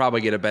then I can probably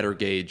get a better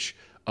gauge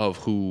of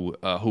who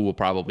will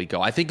probably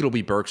go. I think it'll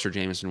be Burks or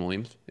Jameson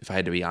Williams, if I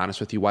had to be honest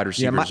with you. Wide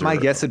receivers. Yeah, my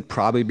guess would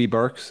probably be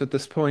Burks at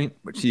this point,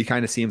 which he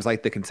kind of seems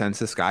like the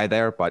consensus guy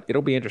there, but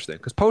it'll be interesting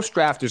because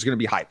post-draft there's going to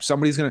be hype.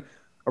 A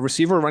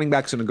receiver or running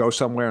back's going to go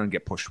somewhere and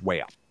get pushed way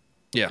up.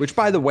 Yeah. Which,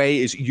 by the way,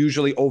 is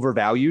usually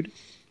overvalued.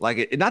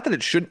 Like, not that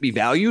it shouldn't be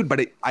valued,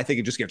 but I think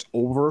it just gets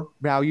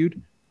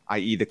overvalued,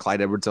 i.e. the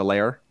Clyde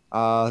Edwards-Helaire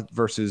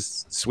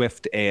versus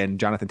Swift and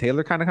Jonathan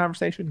Taylor kind of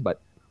conversation.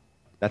 But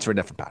that's for a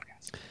different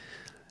podcast.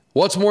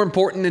 What's more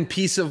important than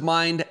peace of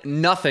mind?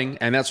 Nothing.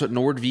 And that's what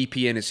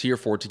NordVPN is here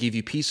for, to give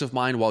you peace of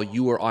mind while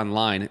you are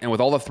online. And with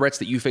all the threats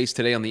that you face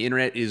today on the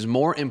internet, it is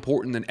more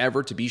important than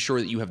ever to be sure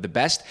that you have the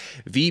best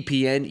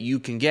VPN you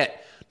can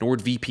get.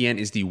 NordVPN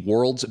is the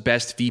world's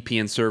best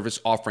VPN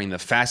service, offering the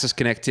fastest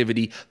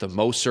connectivity, the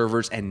most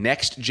servers, and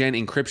next-gen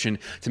encryption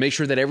to make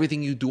sure that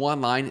everything you do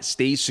online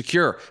stays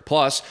secure.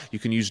 Plus, you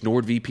can use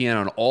NordVPN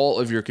on all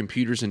of your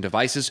computers and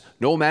devices,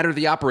 no matter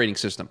the operating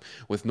system.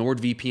 With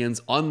NordVPN's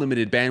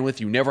unlimited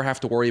bandwidth, you never have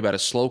to worry about a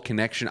slow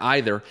connection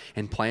either,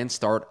 and plans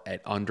start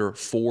at under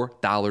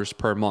 $4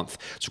 per month.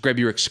 So grab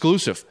your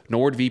exclusive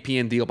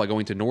NordVPN deal by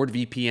going to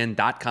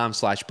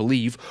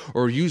nordvpn.com/believe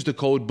or use the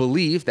code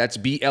BELIEVE, that's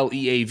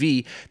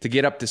BLEAV, to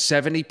get up to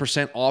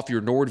 70% off your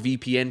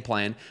NordVPN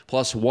plan,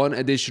 plus 1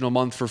 additional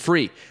month for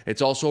free.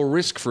 It's also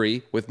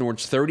risk-free with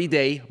Nord's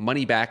 30-day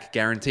money-back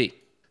guarantee.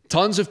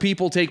 Tons of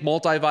people take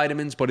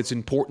multivitamins, but it's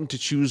important to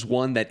choose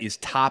one that is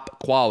top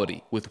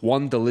quality. With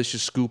 1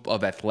 delicious scoop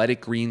of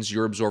Athletic Greens,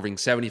 you're absorbing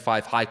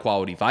 75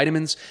 high-quality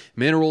vitamins,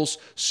 minerals,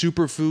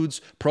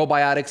 superfoods,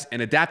 probiotics,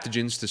 and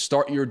adaptogens to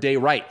start your day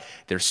right.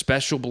 Their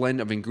special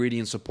blend of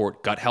ingredients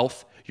support gut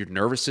health, your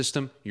nervous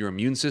system, your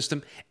immune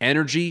system,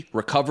 energy,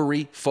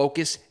 recovery,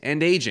 focus,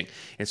 and aging.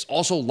 It's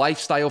also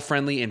lifestyle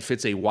friendly and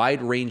fits a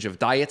wide range of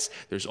diets.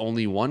 There's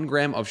only 1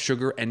 gram of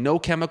sugar and no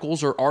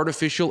chemicals or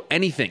artificial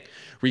anything.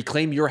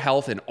 Reclaim your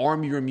health and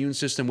arm your immune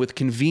system with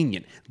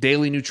convenient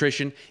daily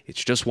nutrition.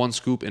 It's just 1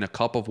 scoop in a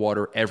cup of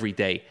water every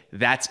day.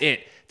 That's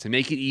it. To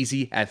make it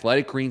easy,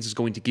 Athletic Greens is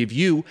going to give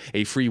you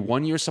a free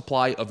 1-year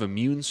supply of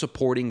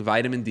immune-supporting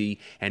vitamin D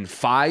and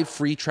 5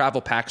 free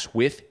travel packs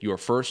with your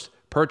first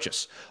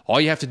purchase. All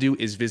you have to do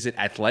is visit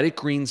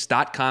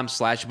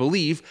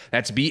athleticgreens.com/believe.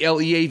 That's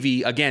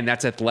BLEAV. Again,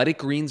 that's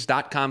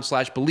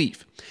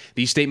athleticgreens.com/believe.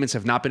 These statements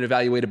have not been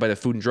evaluated by the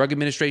Food and Drug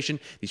Administration.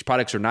 These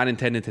products are not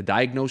intended to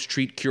diagnose,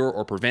 treat, cure,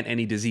 or prevent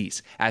any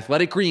disease.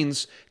 Athletic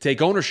Greens,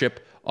 take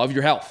ownership of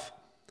your health.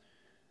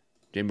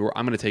 Jamie,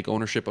 I'm going to take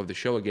ownership of the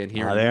show again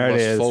here. There it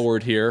is.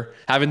 Forward here.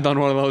 Haven't done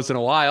one of those in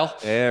a while.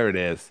 There it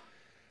is.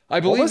 I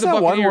believe what was the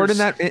that Buccaneers, one word in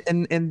that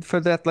in for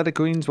the Athletic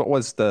Greens? What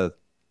was the?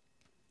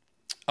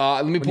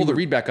 Let me pull the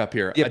read back up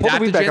here. Yeah, pull the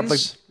read back up.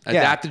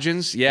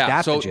 Adaptogens. Yeah.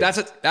 So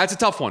Adaptogens. that's a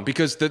tough one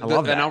because and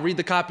I'll read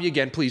the copy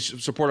again.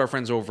 Please support our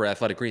friends over at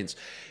Athletic Greens.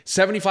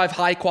 75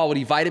 high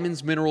quality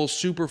vitamins, minerals,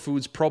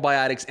 superfoods,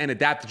 probiotics, and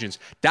adaptogens.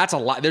 That's a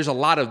lot. There's a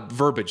lot of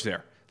verbiage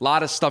there. A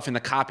lot of stuff in the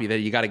copy that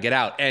you got to get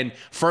out. And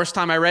first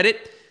time I read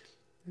it,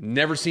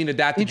 never seen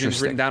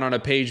adaptogens written down on a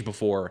page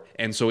before,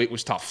 and so it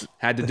was tough.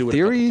 Had to do it a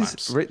couple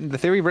times. The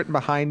theory written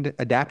behind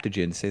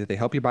adaptogens say that they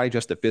help your body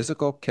adjust to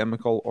physical,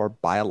 chemical, or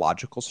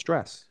biological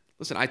stress.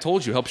 Listen, I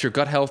told you, helps your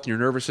gut health, your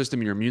nervous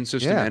system, your immune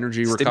system,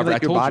 energy, Stimulate recovery. I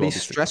told your you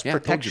body's stress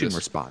protection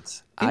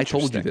response. I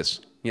told you this.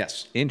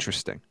 Yes.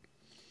 Interesting.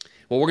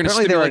 Well, we're going to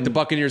stimulate the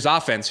Buccaneers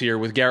offense here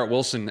with Garrett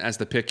Wilson as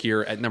the pick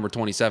here at number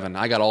 27.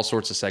 I got all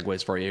sorts of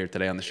segues for you here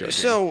today on the show.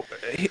 So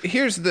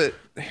here's the...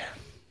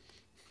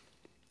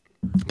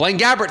 Blaine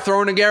Gabbert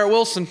throwing to Garrett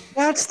Wilson.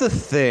 That's the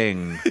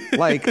thing.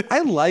 Like, I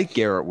like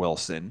Garrett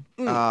Wilson.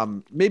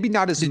 Maybe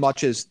not as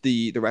much as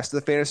the rest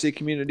of the fantasy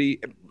community.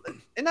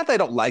 And not that I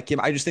don't like him.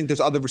 I just think there's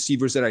other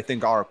receivers that I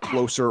think are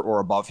closer or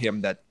above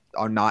him that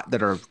are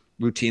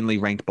routinely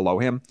ranked below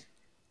him.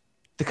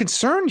 The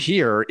concern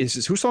here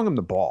is who's throwing him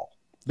the ball.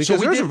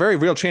 Because there's a very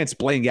real chance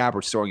Blaine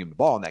Gabbert's throwing him the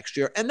ball next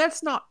year. And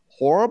that's not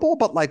horrible,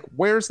 but like,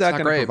 where's that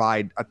going to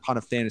provide a ton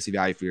of fantasy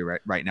value for you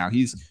right now?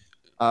 He's,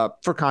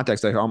 for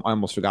context, I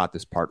almost forgot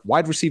this part.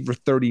 Wide receiver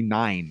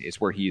 39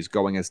 is where he is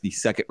going as the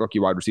second rookie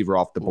wide receiver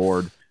off the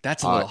board.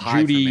 That's a little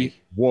high Judy, for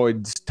me.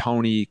 Woods,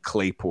 Tony,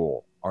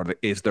 Claypool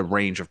is the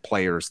range of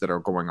players that are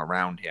going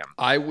around him.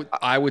 I would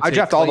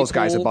draft all those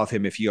guys above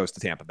him if he goes to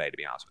Tampa Bay, to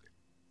be honest with you.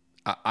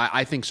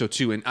 I think so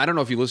too. And I don't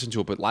know if you listened to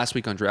it, but last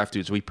week on Draft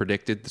Dudes, we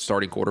predicted the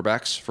starting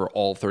quarterbacks for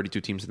all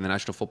 32 teams in the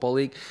National Football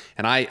League.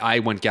 And I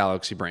went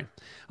Galaxy Brain.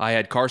 I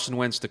had Carson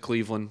Wentz to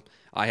Cleveland.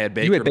 I had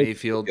Baker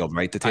Mayfield.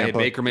 Right, to Tampa. I had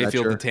Baker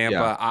Mayfield to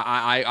Tampa.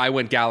 Yeah. I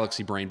went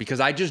Galaxy Brain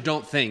because I just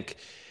don't think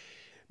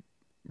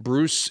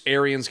Bruce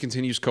Arians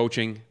continues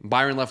coaching.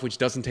 Byron Leftwich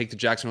doesn't take the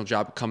Jacksonville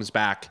job, comes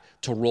back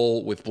to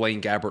roll with Blaine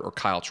Gabbert or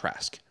Kyle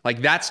Trask.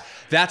 Like that's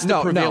the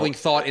prevailing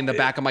thought in the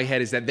back of my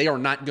head is that they are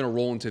not going to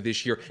roll into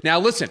this year. Now,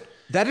 listen.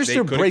 That is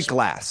their break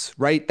glass,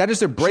 right? That is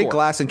their break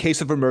glass in case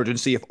of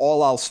emergency. If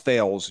all else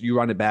fails, you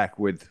run it back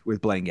with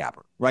Blaine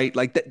Gabbert, right?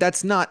 Like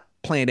that's not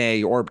plan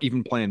A or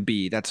even plan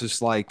B. That's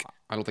just like,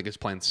 I don't think it's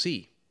plan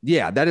C.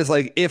 Yeah, that is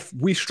like if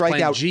we strike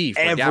out G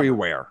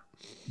everywhere,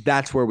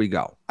 that's where we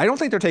go. I don't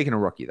think they're taking a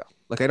rookie though.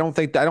 Like I don't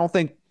think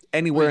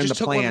anywhere in the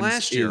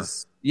plans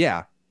is.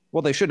 Yeah.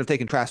 Well, they shouldn't have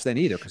taken Trask then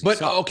either. But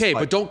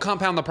don't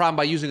compound the problem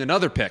by using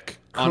another pick.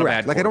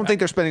 Correct. Like I don't think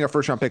they're spending a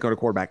first-round pick on a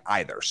quarterback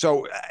either.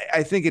 So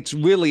I think it's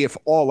really if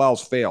all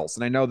else fails.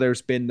 And I know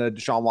there's been the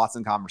Deshaun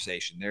Watson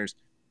conversation. There's,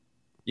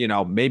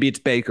 maybe it's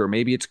Baker,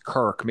 maybe it's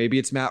Kirk, maybe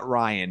it's Matt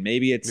Ryan,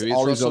 maybe it's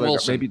all these other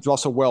guys, maybe it's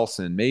Russell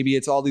Wilson, maybe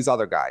it's all these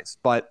other guys.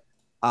 But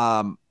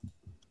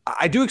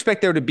I do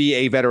expect there to be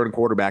a veteran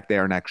quarterback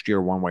there next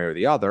year, one way or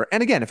the other.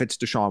 And again, if it's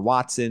Deshaun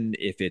Watson,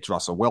 if it's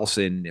Russell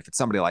Wilson, if it's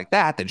somebody like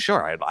that, then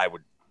sure, I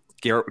would.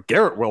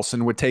 Garrett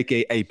Wilson would take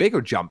a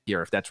bigger jump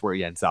here if that's where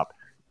he ends up.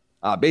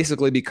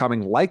 Basically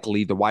becoming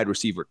likely the wide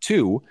receiver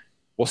 2.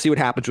 We'll see what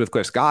happens with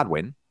Chris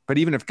Godwin. But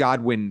even if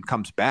Godwin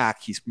comes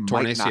back, he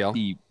might not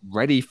be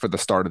ready for the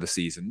start of the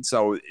season.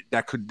 So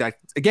that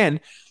again,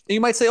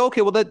 you might say,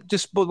 okay, well,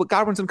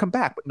 Godwin's going to come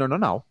back. But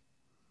no.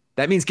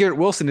 That means Garrett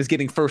Wilson is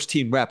getting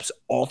first-team reps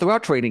all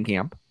throughout training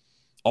camp,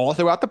 all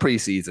throughout the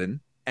preseason,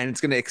 and it's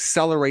going to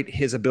accelerate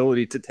his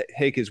ability to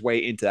take his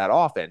way into that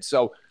offense.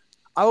 So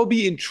I will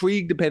be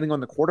intrigued depending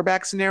on the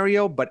quarterback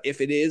scenario, but if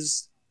it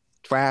is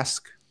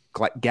Trask,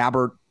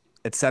 Gabbert,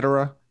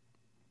 etc.,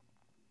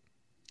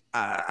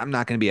 I'm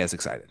not going to be as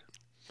excited.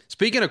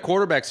 Speaking of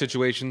quarterback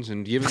situations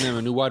and giving them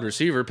a new wide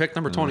receiver, pick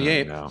number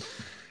 28,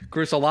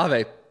 Chris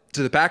Olave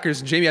to the Packers.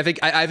 And Jamie, I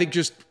think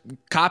just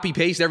copy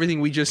paste everything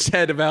we just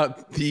said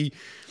about the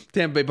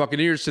Tampa Bay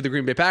Buccaneers to the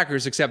Green Bay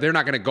Packers, except they're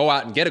not going to go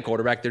out and get a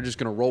quarterback. They're just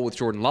going to roll with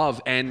Jordan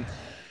Love. And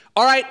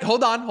all right,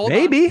 hold on.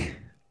 Maybe.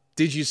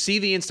 Did you see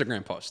the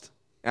Instagram post?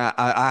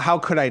 How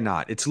could I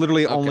not? It's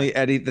literally only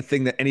the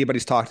thing that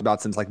anybody's talked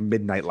about since like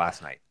midnight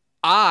last night.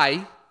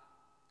 I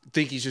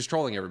think he's just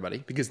trolling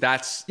everybody because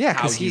that's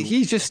because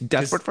he's just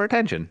desperate for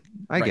attention.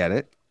 I get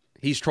it.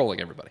 He's trolling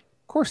everybody.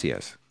 Of course he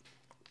is.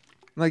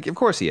 Like, of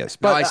course he is.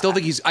 But no, I still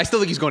think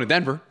he's going to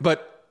Denver.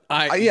 But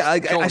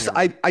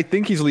I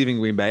think he's leaving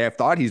Green Bay. I've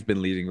thought he's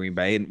been leaving Green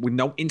Bay, and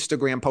no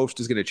Instagram post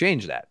is going to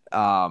change that.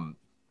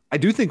 I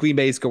do think Green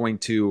Bay is going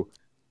to.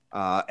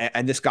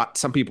 And this got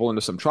some people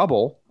into some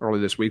trouble early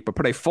this week, but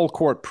put a full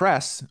court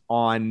press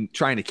on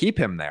trying to keep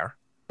him there.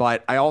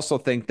 But I also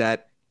think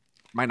that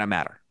might not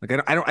matter.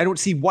 Like I don't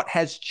see what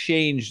has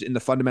changed in the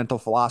fundamental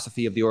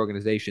philosophy of the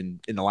organization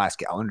in the last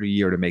calendar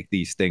year to make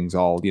these things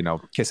all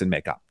kiss and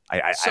make up.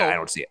 I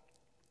don't see it.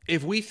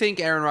 If we think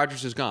Aaron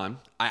Rodgers is gone,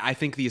 I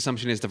think the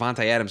assumption is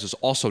Devontae Adams is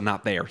also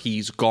not there.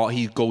 He's gone.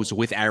 He goes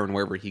with Aaron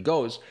wherever he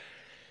goes.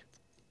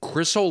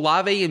 Chris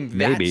Olave in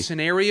that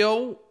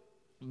scenario.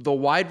 The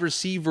wide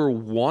receiver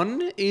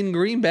 1 in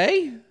Green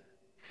Bay?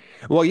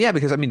 Well, yeah,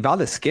 because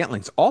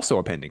Valdez-Scantling's also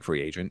a pending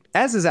free agent,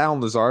 as is Allen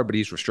Lazard, but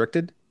he's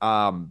restricted.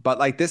 But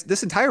like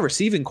this entire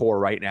receiving core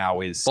right now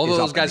is both of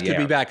those guys could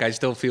be back. I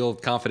still feel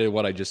confident in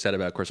what I just said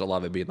about Chris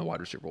Olave being the wide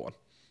receiver 1.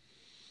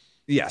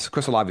 Yes,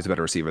 Chris Olave is a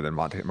better receiver than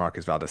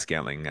Marcus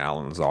Valdez-Scantling,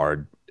 Allen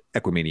Lazard,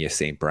 Equiminius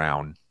St.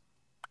 Brown,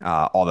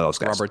 all those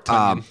guys. Robert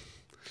Tonyan.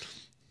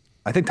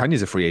 I think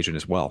Tanya's a free agent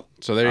as well.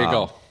 So there you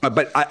go.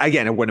 But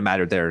again, it wouldn't have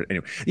mattered there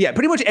anyway. Yeah,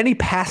 pretty much any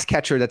pass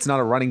catcher that's not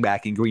a running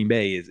back in Green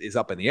Bay is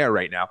up in the air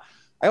right now.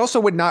 I also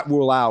would not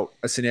rule out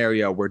a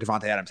scenario where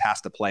Devontae Adams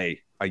has to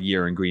play a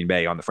year in Green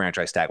Bay on the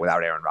franchise tag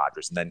without Aaron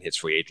Rodgers and then hits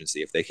free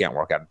agency if they can't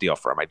work out a deal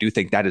for him. I do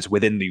think that is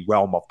within the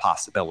realm of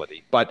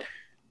possibility. But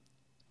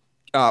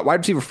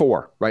wide receiver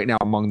 4 right now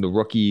among the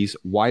rookies,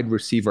 wide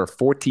receiver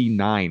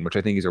 49, which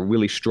I think is a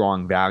really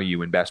strong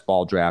value in best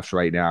ball drafts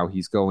right now.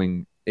 He's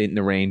going in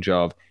the range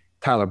of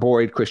Tyler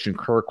Boyd, Christian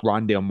Kirk,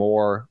 Rondale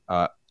Moore,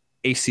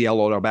 ACL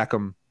Odell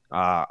Beckham.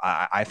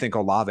 I think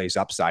Olave's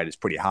upside is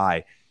pretty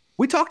high.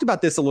 We talked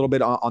about this a little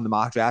bit on the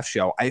mock draft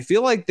show. I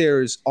feel like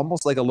there's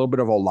almost like a little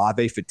bit of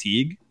Olave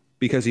fatigue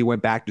because he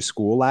went back to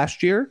school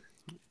last year.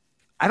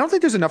 I don't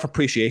think there's enough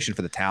appreciation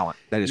for the talent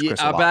that is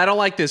Chris Olave. But I don't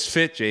like this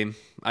fit, James.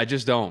 I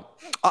just don't.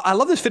 I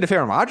love this fit if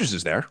Aaron Rodgers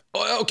is there.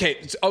 Oh,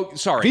 okay. Oh,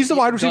 sorry. If he's the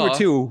wide receiver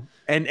too,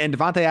 and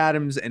Devontae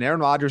Adams and Aaron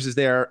Rodgers is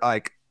there,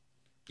 like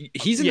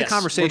he's in the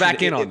conversation. We're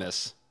back in on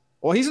this.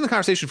 Well, he's in the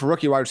conversation for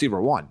rookie wide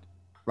receiver 1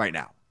 right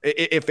now.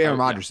 If Aaron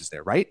Rodgers is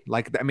there, right?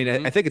 Like, I mean,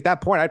 I think at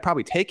that point I'd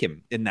probably take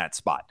him in that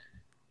spot.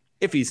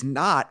 If he's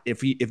not,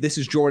 if this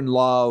is Jordan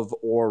Love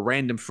or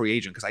random free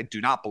agent, because I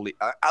do not believe.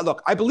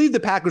 I believe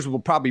the Packers will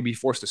probably be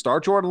forced to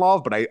start Jordan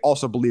Love, but I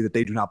also believe that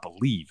they do not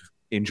believe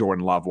in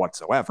Jordan Love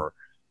whatsoever.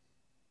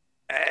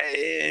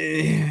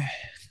 I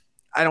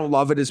don't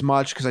love it as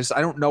much because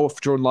I don't know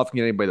if Jordan Love can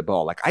get anybody the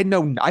ball. Like I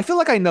feel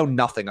like I know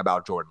nothing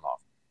about Jordan Love.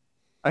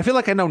 I feel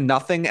like I know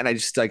nothing, and I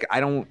just I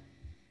don't.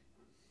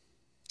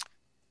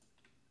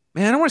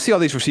 Man, I don't want to see all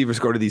these receivers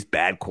go to these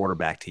bad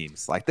quarterback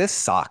teams. Like this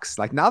sucks.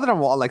 Like now that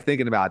I'm all like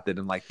thinking about it,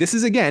 and like this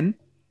is again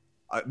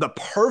the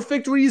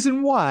perfect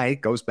reason why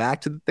goes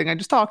back to the thing I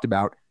just talked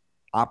about.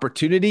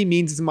 Opportunity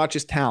means as much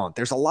as talent.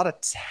 There's a lot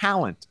of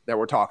talent that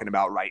we're talking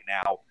about right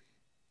now.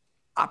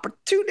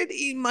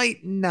 Opportunity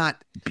might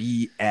not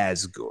be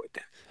as good.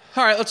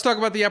 All right, let's talk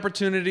about the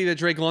opportunity that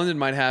Drake London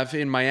might have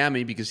in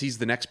Miami because he's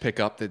the next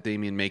pickup that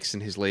Damian makes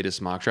in his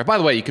latest mock draft. By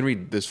the way, you can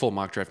read this full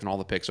mock draft and all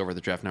the picks over at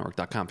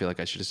thedraftnetwork.com. I feel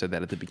like I should have said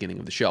that at the beginning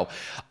of the show.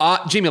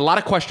 Jamie, a lot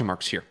of question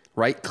marks here,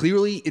 right?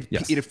 Clearly,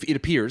 it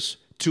appears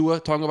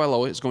Tua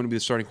Tagovailoa is going to be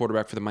the starting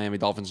quarterback for the Miami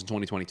Dolphins in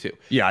 2022.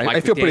 Yeah, I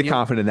feel pretty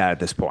confident in that at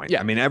this point. Yeah,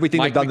 I mean,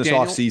 everything they've done this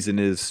offseason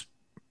is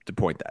to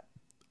point that.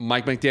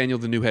 Mike McDaniel,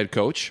 the new head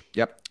coach.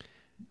 Yep.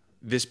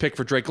 This pick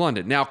for Drake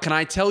London. Now, can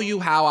I tell you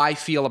how I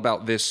feel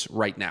about this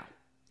right now?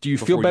 Do you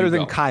feel better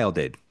than Kyle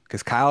did?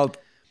 Because Kyle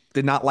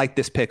did not like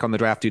this pick on the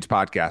Draft Dudes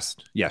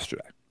podcast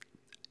yesterday.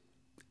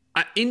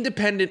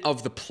 Independent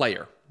of the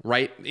player,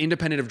 right?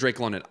 Independent of Drake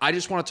London, I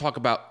just want to talk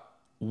about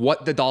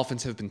what the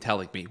Dolphins have been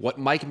telling me, what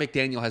Mike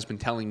McDaniel has been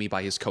telling me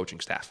by his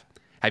coaching staff.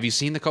 Have you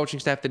seen the coaching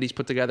staff that he's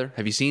put together?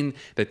 Have you seen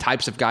the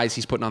types of guys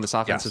he's putting on this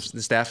offensive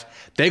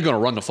staff? They're going to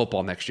run the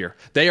football next year.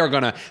 They are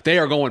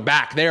going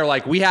back. They are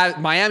like,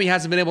 Miami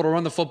hasn't been able to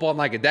run the football in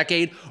like a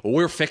decade.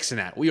 We're fixing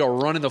that. We are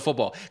running the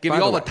football. Give me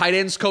all the tight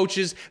ends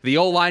coaches, the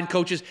O-line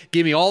coaches.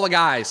 Give me all the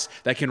guys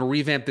that can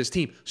revamp this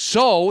team.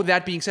 So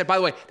that being said, by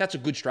the way, that's a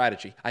good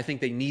strategy. I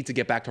think they need to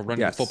get back to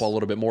running the football a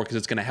little bit more because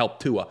it's going to help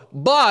Tua.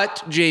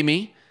 But,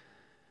 Jamie,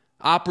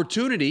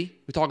 opportunity,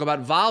 we talk about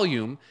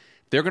volume.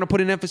 They're going to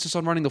put an emphasis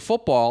on running the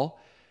football.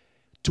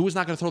 Tua's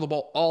not going to throw the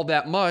ball all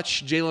that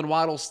much. Jalen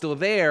Waddle's still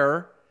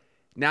there.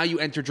 Now you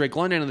enter Drake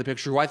London in the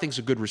picture, who I think is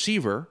a good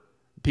receiver.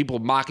 People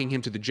mocking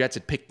him to the Jets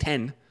at pick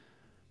 10.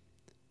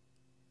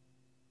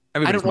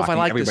 I don't know if I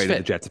like this fit. The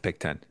Jets at pick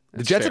 10.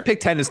 The Jets at pick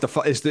 10 is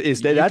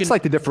that's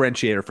like the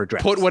differentiator for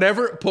drafts. Put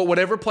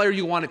whatever player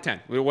you want at 10.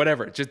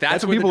 Whatever.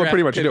 That's what people are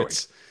pretty much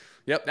pivots. doing.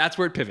 Yep, that's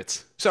where it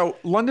pivots. So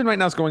London right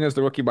now is going as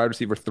the rookie wide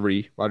receiver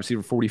 3, wide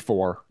receiver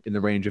 44, in the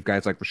range of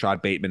guys like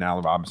Rashad Bateman,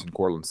 Allen Robinson,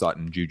 Cortland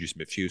Sutton, Juju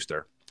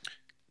Smith-Schuster.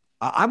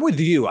 I'm with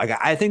you.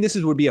 I think this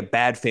would be a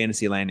bad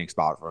fantasy landing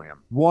spot for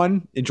him.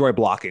 1, enjoy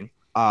blocking.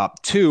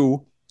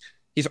 2,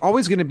 he's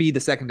always going to be the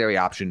secondary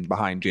option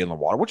behind Jalen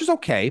Waddle, which is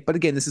okay. But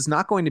again, this is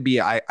not going to be,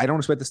 I don't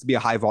expect this to be a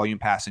high volume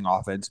passing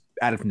offense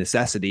out of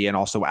necessity and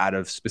also out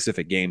of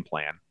specific game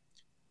plan.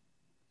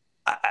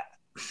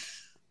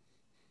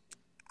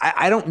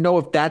 I don't know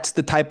if that's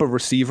the type of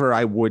receiver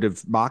I would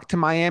have mocked to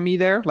Miami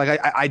there. Like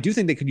I do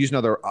think they could use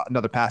another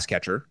pass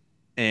catcher,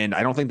 and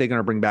I don't think they're going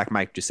to bring back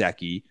Mike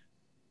Gesicki.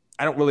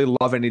 I don't really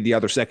love any of the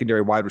other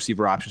secondary wide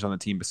receiver options on the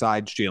team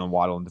besides Jalen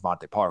Waddle and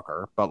Devontae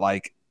Parker. But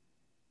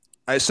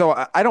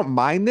so I don't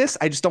mind this.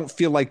 I just don't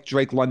feel like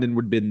Drake London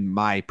would have been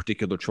my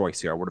particular choice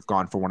here. I would have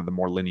gone for one of the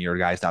more linear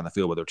guys down the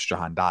field, whether it's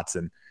Jahan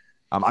Dotson.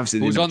 Obviously,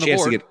 who's on the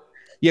board?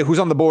 Who's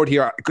on the board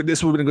here?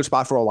 This would have been a good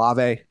spot for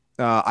Olave.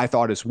 I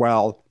thought as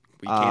well.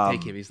 You can't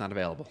take him. He's not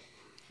available.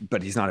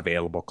 But he's not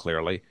available,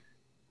 clearly.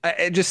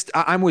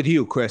 I'm with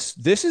you, Chris.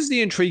 This is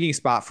the intriguing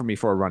spot for me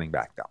for a running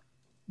back, though.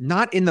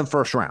 Not in the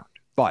first round,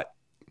 but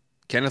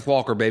Kenneth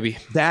Walker, baby.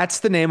 That's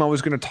the name I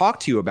was going to talk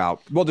to you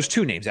about. Well, there's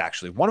 2 names,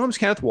 actually. One of them is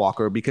Kenneth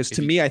Walker, because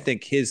to me, I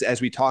think as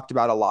we talked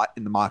about a lot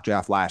in the mock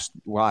draft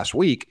last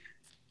week,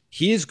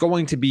 he is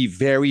going to be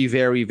very,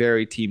 very,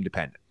 very team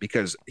dependent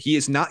because he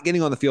is not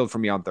getting on the field for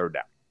me on third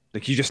down.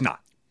 Like, he's just not.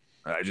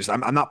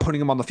 I'm not putting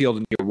him on the field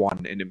in year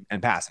 1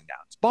 and passing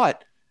downs,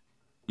 but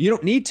you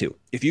don't need to.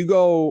 If you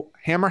go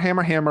hammer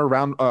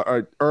around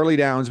early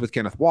downs with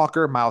Kenneth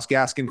Walker, Myles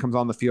Gaskin comes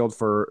on the field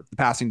for the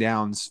passing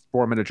downs,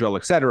 4-minute drill,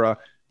 etc.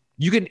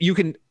 You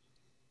can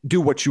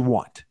do what you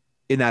want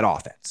in that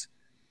offense.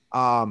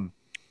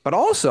 But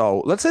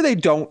also, let's say they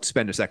don't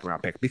spend a second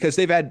round pick because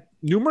they've had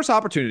numerous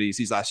opportunities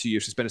these last few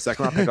years to spend a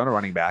second round pick on a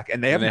running back,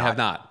 and they have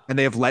not. And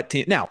they have let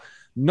teams. Now,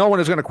 no one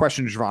is going to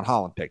question the Javon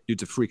Holland pick.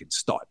 Dude's a freaking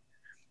stud.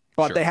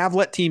 But they have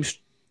let teams,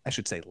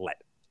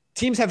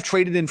 teams have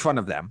traded in front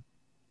of them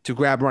to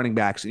grab running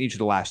backs in each of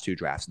the last 2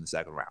 drafts in the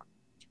second round.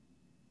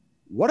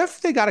 What if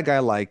they got a guy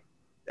like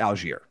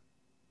Algier?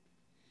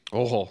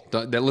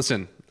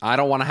 Listen, I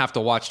don't want to have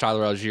to watch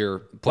Tyler Algier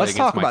play Let's against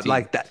talk my about team.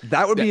 Like that.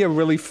 That would be a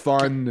really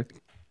fun.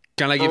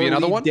 Can I give you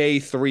another one? Day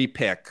 3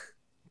 pick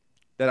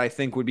that I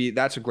think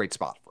that's a great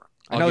spot for him.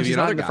 I I'll know give he's you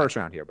not another in the guy. first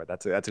round here, but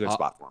that's a good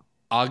spot for him.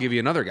 I'll give you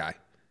another guy.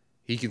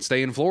 He can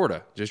stay in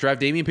Florida. Just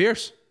draft Dameon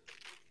Pierce.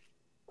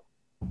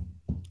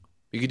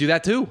 You could do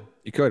that too.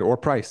 You could, or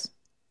Price.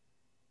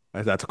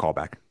 That's a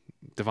callback.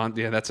 Devon,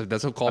 yeah, that's a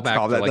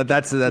callback.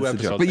 That's the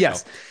joke. But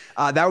yes,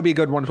 that would be a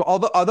good one.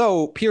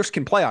 Although Pierce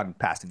can play on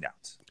passing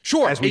downs.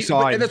 Sure, as we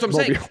saw. And that's what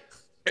I'm saying.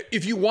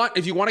 If you want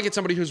to get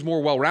somebody who's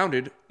more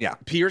well-rounded, yeah,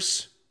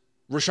 Pierce,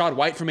 Rashad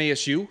White from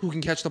ASU, who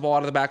can catch the ball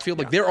out of the backfield.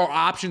 Like there are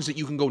options that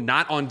you can go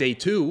not on day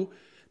 2.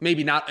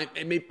 Maybe not.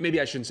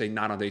 Maybe I shouldn't say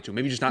not on day 2.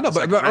 Maybe just not.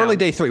 But early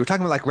day 3. We're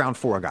talking about like round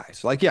 4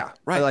 guys. Like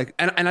right.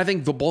 And I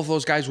think both of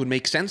those guys would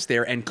make sense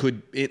there and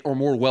are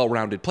more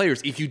well-rounded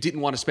players if you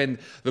didn't want to spend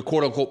the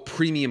quote unquote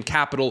premium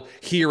capital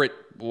here at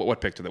what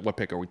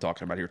pick are we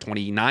talking about here?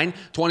 29,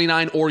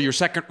 or your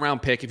second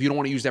round pick if you don't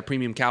want to use that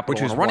premium capital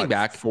which is on a running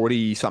back,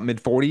 40 something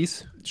mid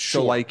 40s.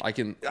 Sure, so like I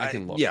can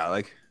look. Yeah,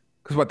 like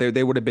because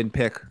they would have been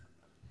pick.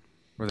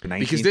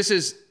 Because this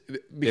is.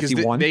 Because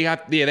 51? they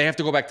have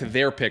to go back to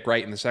their pick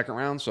right in the second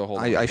round. So hold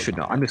on. I should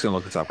know. I'm just gonna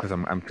look this up because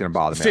I'm gonna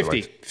bother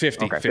me.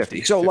 50. Okay,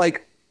 50. So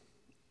like,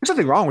 there's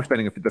nothing wrong with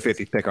spending the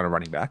 50th pick on a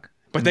running back.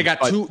 But they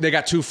got two. They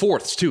got 2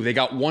 fourths too. They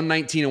got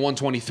 119 and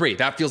 123.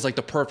 That feels like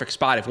the perfect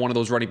spot if one of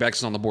those running backs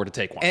is on the board to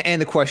take one.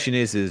 And the question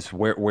is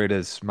where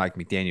does Mike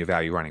McDaniel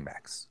value running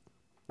backs?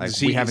 Like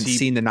we haven't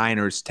seen the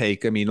Niners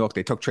take. I mean, look,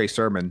 they took Trey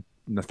Sermon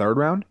in the 3rd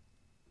round.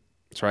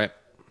 That's right.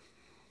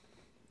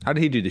 How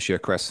did he do this year,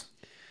 Chris?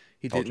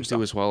 He didn't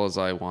do as well as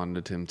I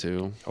wanted him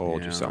to.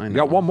 Told you so. You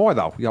got one more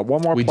though. You got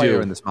one more player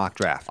in this mock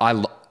draft. I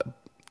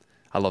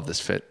love this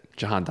fit.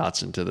 Jahan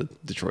Dotson to the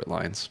Detroit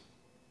Lions.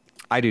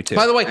 I do too.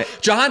 By the way,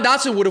 Jahan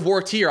Dotson would have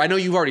worked here. I know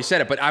you've already said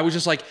it, but I was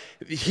just like,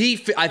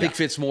 I think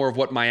fits more of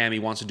what Miami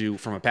wants to do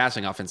from a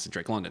passing offense than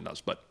Drake London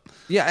does. But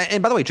yeah,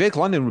 and by the way, Drake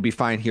London would be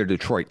fine here in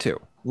Detroit too.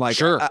 Like,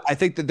 sure. I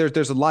think that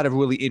there's a lot of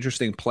really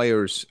interesting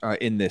players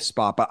in this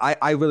spot, but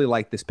I really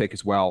like this pick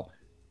as well.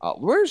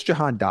 Where's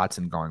Jahan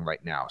Dotson going right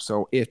now?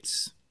 So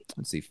it's,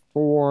 let's see,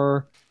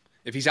 4.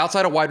 If he's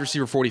outside of wide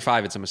receiver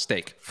 45, it's a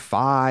mistake.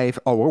 5.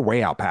 Oh, we're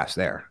way out past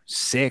there.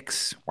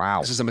 6.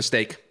 Wow. This is a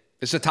mistake.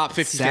 This is a top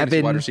 50 7.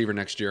 fantasy wide receiver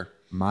next year.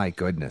 My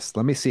goodness.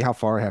 Let me see how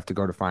far I have to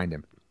go to find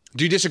him.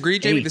 Do you disagree,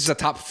 Jamie? 8. This is a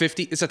top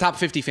 50. It's a top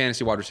 50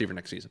 fantasy wide receiver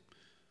next season.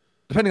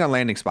 Depending on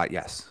landing spot,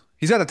 yes.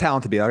 He's got the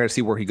talent to be. I got to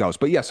see where he goes.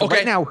 But yes, so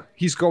right now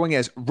he's going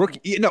as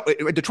rookie. No,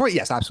 Detroit,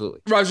 yes,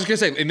 absolutely. Right, I was just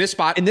going to say, in this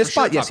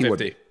spot, yes, he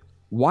would.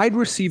 Wide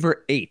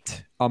receiver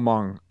 8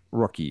 among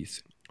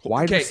rookies.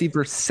 Wide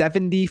receiver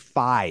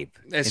 75.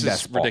 This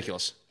is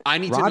ridiculous. I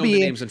need to know Robbie the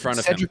names in front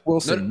of him. Cedric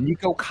Wilson,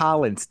 Nico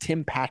Collins,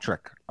 Tim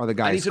Patrick are the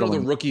guys. I need to know the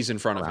rookies in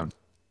front of him.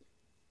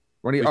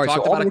 We've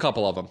talked about a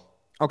couple of them.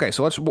 Okay,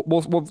 so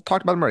we'll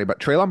talk about them already. But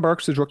Treylon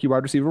Burks is rookie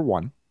wide receiver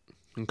 1.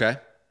 Okay.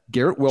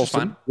 Garrett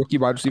Wilson, rookie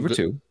wide receiver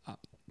 2.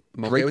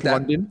 Drake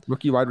London,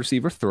 rookie wide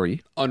receiver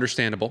 3.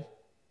 Understandable.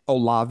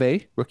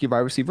 Olave, rookie wide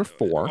receiver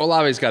 4.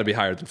 Olave's got to be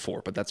higher than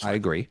 4, but that's fine. I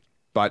agree.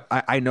 But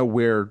I know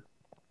we're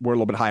a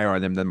little bit higher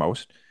on them than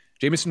most.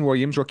 Jameson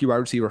Williams, rookie wide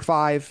receiver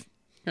 5.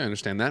 I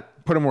understand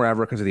that. Put him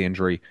wherever because of the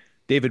injury.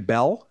 David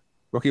Bell,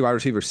 rookie wide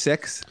receiver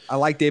 6. I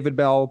like David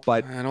Bell,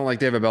 but I don't like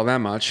David Bell that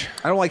much.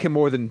 I don't like him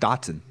more than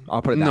Dotson.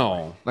 I'll put it that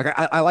way. Like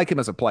I like him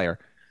as a player.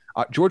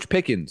 George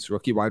Pickens,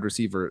 rookie wide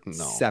receiver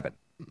 7.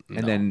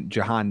 And then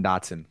Jahan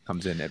Dotson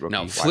comes in at rookie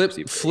wide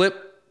receiver.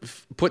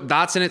 Put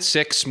Dotson at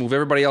 6, move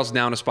everybody else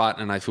down a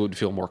spot, and I would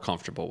feel more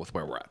comfortable with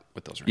where we're at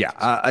with those rankings.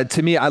 Yeah,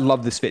 to me, I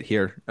love this fit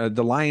here.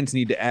 The Lions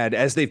need to add,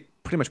 as they've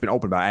pretty much been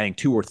open about adding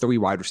 2 or 3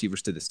 wide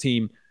receivers to this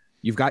team.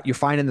 You're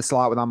fine in the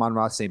slot with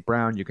Amon-Ra St.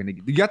 Brown. You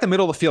got the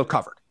middle of the field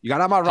covered. You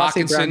got Amon-Ra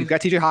St. Brown. You've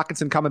got TJ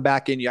Hawkinson coming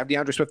back in. You have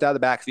DeAndre Swift out of the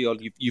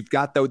backfield. You've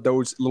got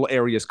those little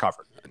areas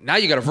covered. Now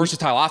you got a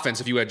versatile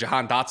offense if you had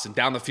Jahan Dotson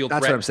down the field.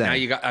 That's what I'm saying. Now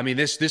you got. I mean,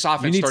 this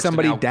offense. You need starts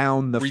somebody to now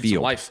down the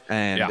field. Life.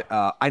 And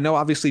I know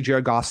obviously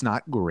Jared Goff's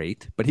not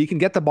great, but he can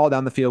get the ball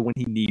down the field when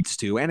he needs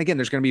to. And again,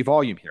 there's going to be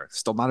volume here. It's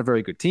still not a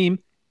very good team.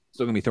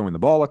 Still going to be throwing the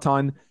ball a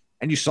ton.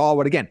 And you saw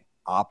what again?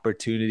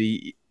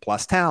 Opportunity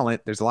plus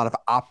talent. There's a lot of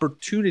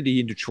opportunity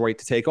in Detroit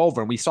to take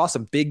over. And we saw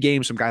some big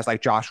games from guys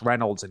like Josh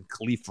Reynolds and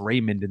Khalif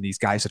Raymond and these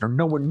guys that are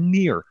nowhere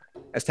near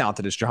as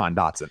talented as Jahan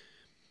Dotson.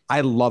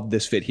 I love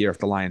this fit here if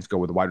the Lions go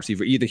with a wide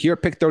receiver, either here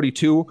at pick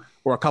 32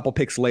 or a couple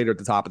picks later at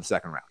the top of the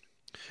second round.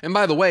 And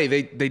by the way,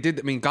 they did.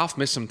 I mean, Goff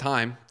missed some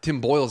time.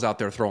 Tim Boyle's out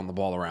there throwing the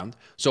ball around.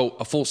 So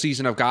a full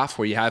season of Goff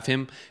where you have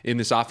him in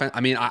this offense.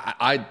 I mean,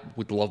 I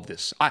would love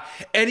this.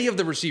 Any of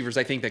the receivers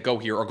I think that go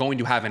here are going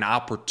to have an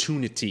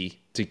opportunity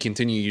to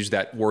continue to use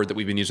that word that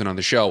we've been using on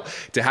the show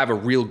to have a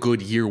real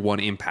good year one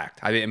impact.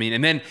 I mean,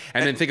 and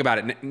then think about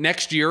it.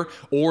 Next year,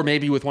 or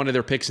maybe with one of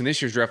their picks in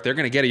this year's draft, they're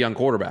going to get a young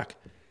quarterback.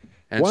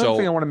 And one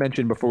thing I want to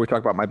mention before we talk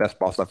about my best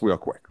ball stuff real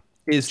quick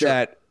is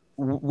that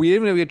we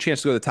didn't really get a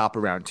chance to go to the top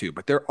of round 2,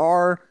 but there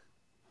are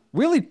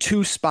really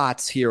 2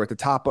 spots here at the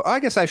top. I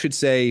guess I should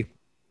say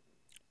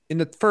in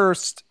the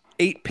first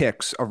 8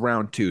 picks of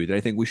round 2 that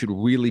I think we should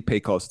really pay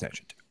close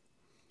attention to.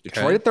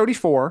 Detroit at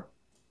 34.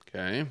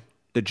 Okay.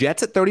 The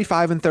Jets at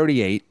 35 and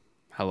 38.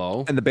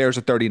 Hello. And the Bears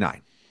at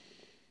 39.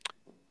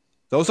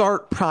 Those are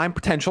prime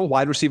potential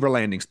wide receiver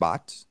landing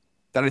spots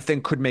that I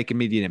think could make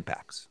immediate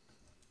impacts.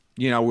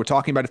 We're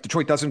talking about if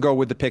Detroit doesn't go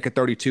with the pick at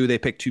 32, they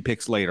pick 2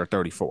 picks later,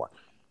 34.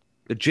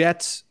 The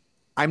Jets,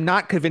 I'm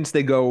not convinced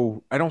I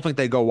don't think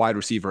they go wide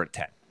receiver at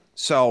 10.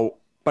 So,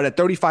 but at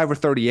 35 or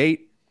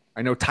 38,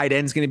 I know tight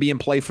end's going to be in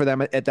play for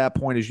them at that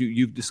point, as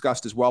you've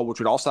discussed as well, which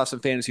would also have some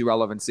fantasy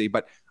relevancy.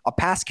 But a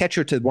pass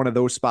catcher to one of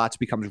those spots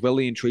becomes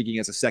really intriguing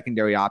as a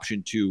secondary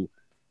option to,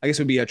 I guess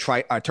it would be a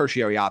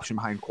tertiary option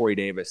behind Corey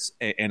Davis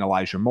and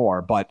Elijah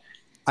Moore. But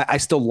I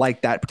still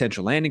like that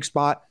potential landing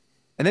spot.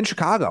 And then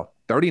Chicago,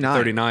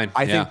 39.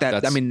 I think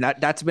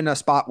that's been a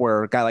spot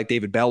where a guy like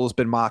David Bell has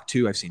been mocked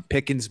too. I've seen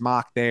Pickens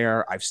mocked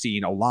there. I've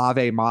seen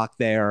Olave mocked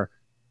there.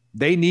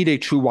 They need a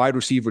true wide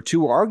receiver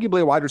 2, or arguably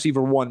a wide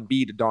receiver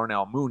 1B to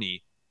Darnell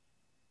Mooney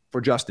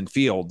for Justin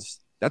Fields.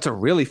 That's a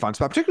really fun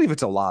spot, particularly if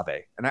it's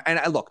Olave. And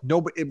I look,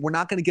 we're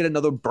not going to get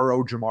another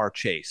Burrow Jamar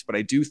Chase, but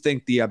I do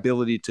think the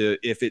ability to,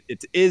 if it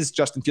is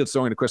Justin Fields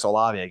throwing to Chris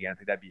Olave again, I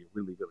think that'd be a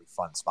really, really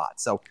fun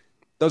spot. So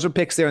those are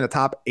picks there in the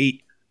top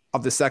 8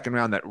 of the second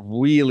round that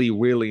really,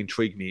 really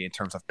intrigue me in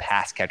terms of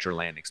pass catcher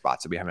landing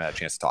spots that we haven't had a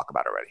chance to talk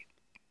about already.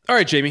 All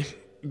right, Jamie.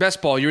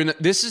 Best ball. You're in.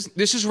 This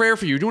is rare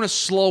for you. You're doing a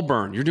slow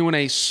burn. You're doing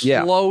a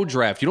slow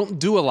draft. You don't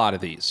do a lot of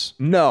these.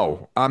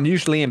 No, I'm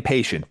usually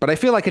impatient, but I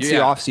feel like it's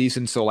the off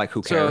season, so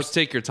who cares? So let's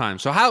take your time.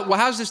 So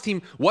how's this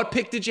team? What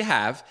pick did you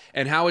have,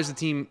 and how is the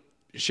team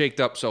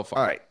shaked up so far?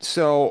 All right,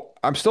 so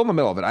I'm still in the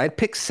middle of it. I had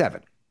pick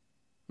 7.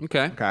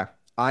 Okay.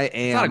 I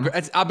am.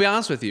 I'll be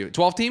honest with you.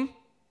 12 team.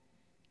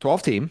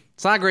 12 team.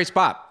 It's not a great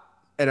spot.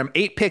 And I'm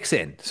 8 picks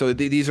in. So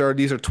these are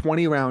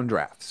 20 round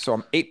drafts. So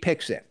I'm 8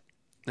 picks in.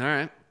 All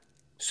right.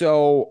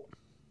 So,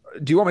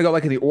 do you want me to go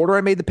in the order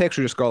I made the picks,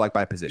 or just go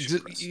by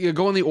position? You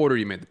go in the order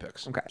you made the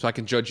picks. Okay. So I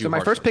can judge you. So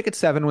my first pick at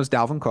 7 was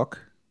Dalvin Cook.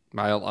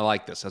 I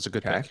like this. That's a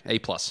good pick. A+.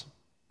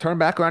 Turned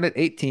back around at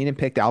 18 and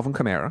picked Alvin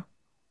Kamara.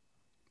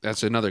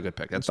 That's another good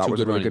pick. That's 2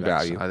 good really good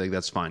value. I think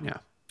that's fine. Yeah.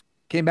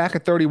 Came back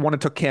at 31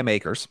 and took Cam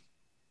Akers.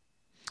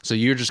 So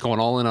you're just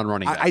going all in on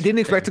running backs. I didn't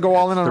expect to go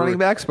all in on running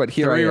backs, but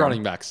here I am. 3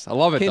 running backs. I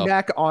love it. Came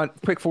back on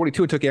pick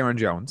 42 and took Aaron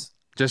Jones.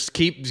 Just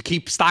keep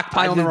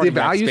stockpiling the running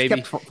backs,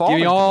 baby. Give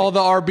me all the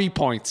RB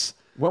points.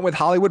 Went with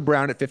Hollywood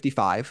Brown at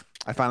 55.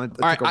 I finally took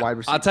a wide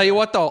receiver. I'll tell you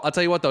what though. I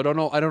don't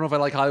know if I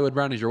like Hollywood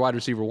Brown as your wide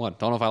receiver 1.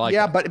 Don't know if I like.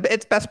 Yeah, that. But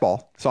it's best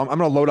ball. So I'm going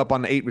to load up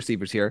on the 8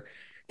 receivers here.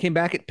 Came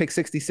back at pick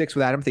 66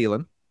 with Adam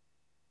Thielen.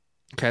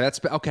 Okay,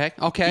 that's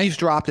okay. He's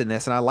dropped in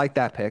this, and I like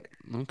that pick.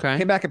 Okay.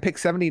 Came back at pick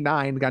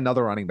 79, got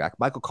another running back.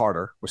 Michael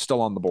Carter was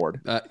still on the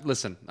board.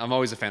 Listen, I'm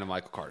always a fan of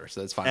Michael Carter, so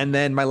that's fine. And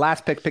then my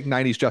last pick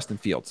 90 is Justin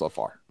Fields so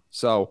far.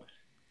 So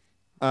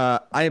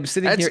I am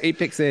sitting here 8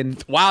 picks in.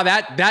 Wow,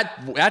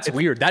 that's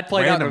weird. That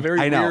played out in a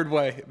very weird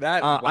way.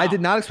 Wow. I did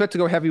not expect to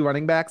go heavy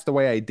running backs the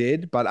way I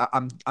did, but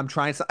I'm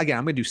trying. Again,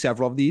 I'm going to do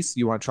several of these.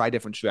 You want to try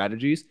different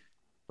strategies.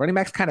 Running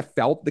backs kind of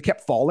they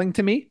kept falling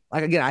to me.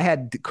 Like, again, I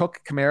had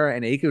Cook, Kamara,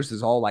 and Akers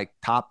as all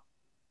top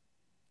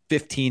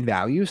 15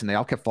 values, and they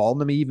all kept falling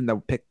to me, even though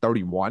pick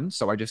 31.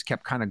 So I just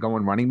kept kind of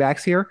going running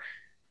backs here.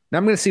 Now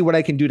I'm going to see what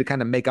I can do to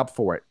kind of make up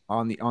for it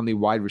on the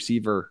wide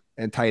receiver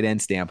and tight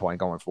end standpoint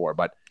going forward.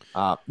 But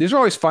these are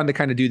always fun to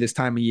kind of do this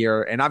time of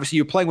year. And obviously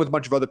you're playing with a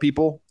bunch of other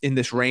people in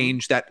this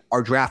range that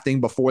are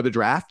drafting before the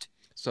draft.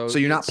 So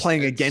you're not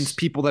playing against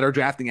people that are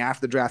drafting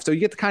after the draft. So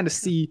you get to kind of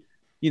see,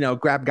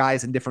 grab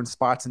guys in different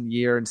spots in the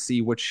year and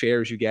see which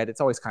shares you get. It's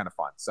always kind of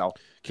fun. So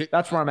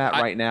that's where I'm at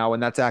right now.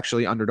 And that's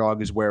actually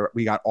Underdog is where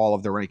we got all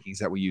of the rankings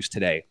that we use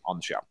today on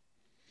the show.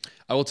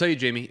 I will tell you,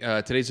 Jamie,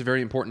 today's a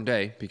very important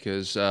day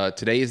because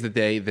today is the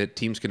day that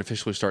teams can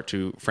officially start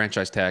to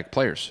franchise tag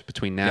players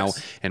between now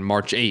and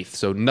March 8th.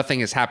 So nothing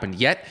has happened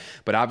yet,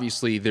 but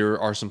obviously there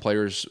are some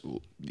players.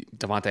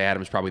 Devontae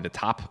Adams probably the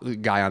top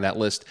guy on that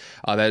list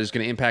that is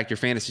going to impact your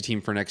fantasy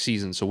team for next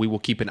season. So we will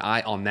keep an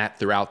eye on that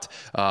throughout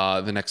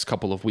the next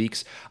couple of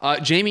weeks.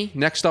 Jamie,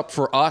 next up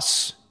for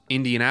us,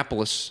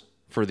 Indianapolis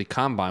for the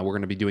Combine. We're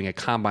going to be doing a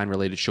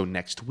Combine-related show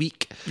next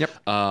week. Yep.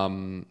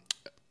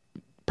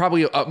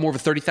 Probably more of a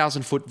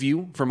 30,000-foot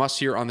view from us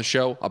here on the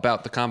show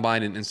about the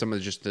Combine and some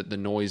of just the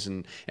noise.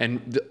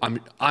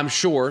 I'm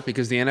sure,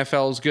 because the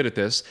NFL is good at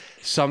this,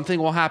 something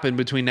will happen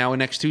between now and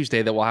next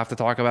Tuesday that we'll have to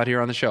talk about here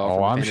on the show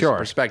from a fantasy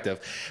perspective.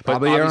 But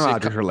probably Aaron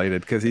Rodgers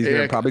related, because he's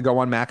going to probably go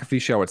on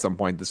McAfee's show at some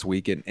point this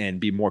week and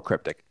be more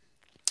cryptic.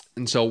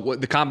 And so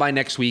the Combine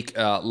next week,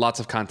 lots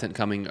of content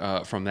coming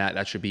from that.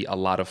 That should be a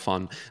lot of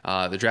fun.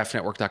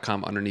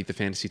 TheDraftNetwork.com underneath the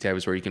fantasy tab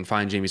is where you can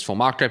find Jamie's full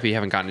mock draft if you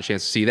haven't gotten a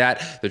chance to see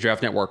that. The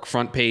Draft Network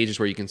front page is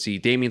where you can see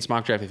Damien's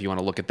mock draft if you want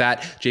to look at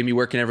that. Jamie,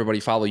 where can everybody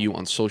follow you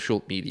on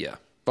social media?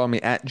 Follow me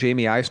at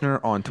Jamie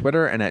Eisner on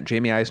Twitter and at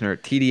Jamie Eisner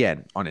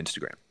TDN on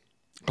Instagram.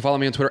 Follow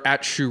me on Twitter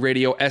at Shoe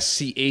Radio,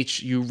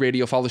 SCHU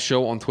Radio. Follow the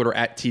show on Twitter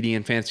at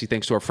TDN Fantasy.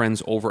 Thanks to our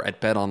friends over at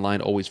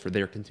BetOnline, always for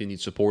their continued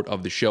support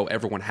of the show.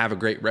 Everyone, have a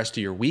great rest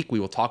of your week. We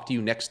will talk to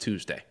you next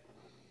Tuesday.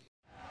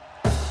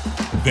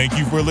 Thank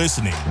you for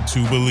listening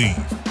to Believe.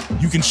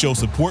 You can show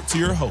support to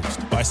your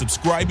host by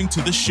subscribing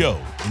to the show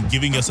and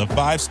giving us a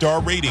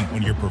 5-star rating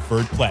on your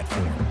preferred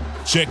platform.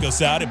 Check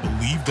us out at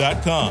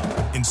Believe.com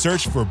and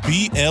search for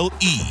BLEAV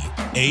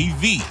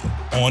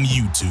on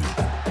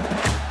YouTube.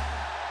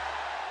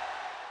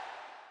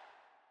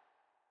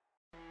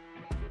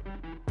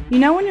 You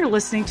know when you're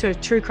listening to a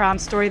true crime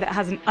story that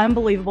has an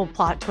unbelievable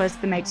plot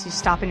twist that makes you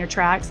stop in your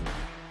tracks?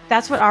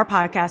 That's what our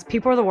podcast,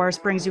 People Are the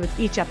Worst, brings you with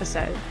each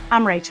episode.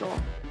 I'm Rachel.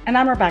 And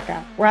I'm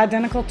Rebecca. We're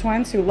identical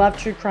twins who love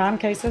true crime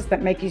cases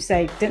that make you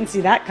say, didn't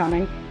see that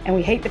coming, and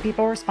we hate the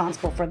people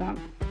responsible for them.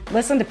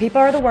 Listen to People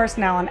Are the Worst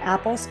now on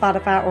Apple,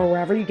 Spotify, or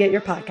wherever you get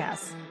your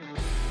podcasts.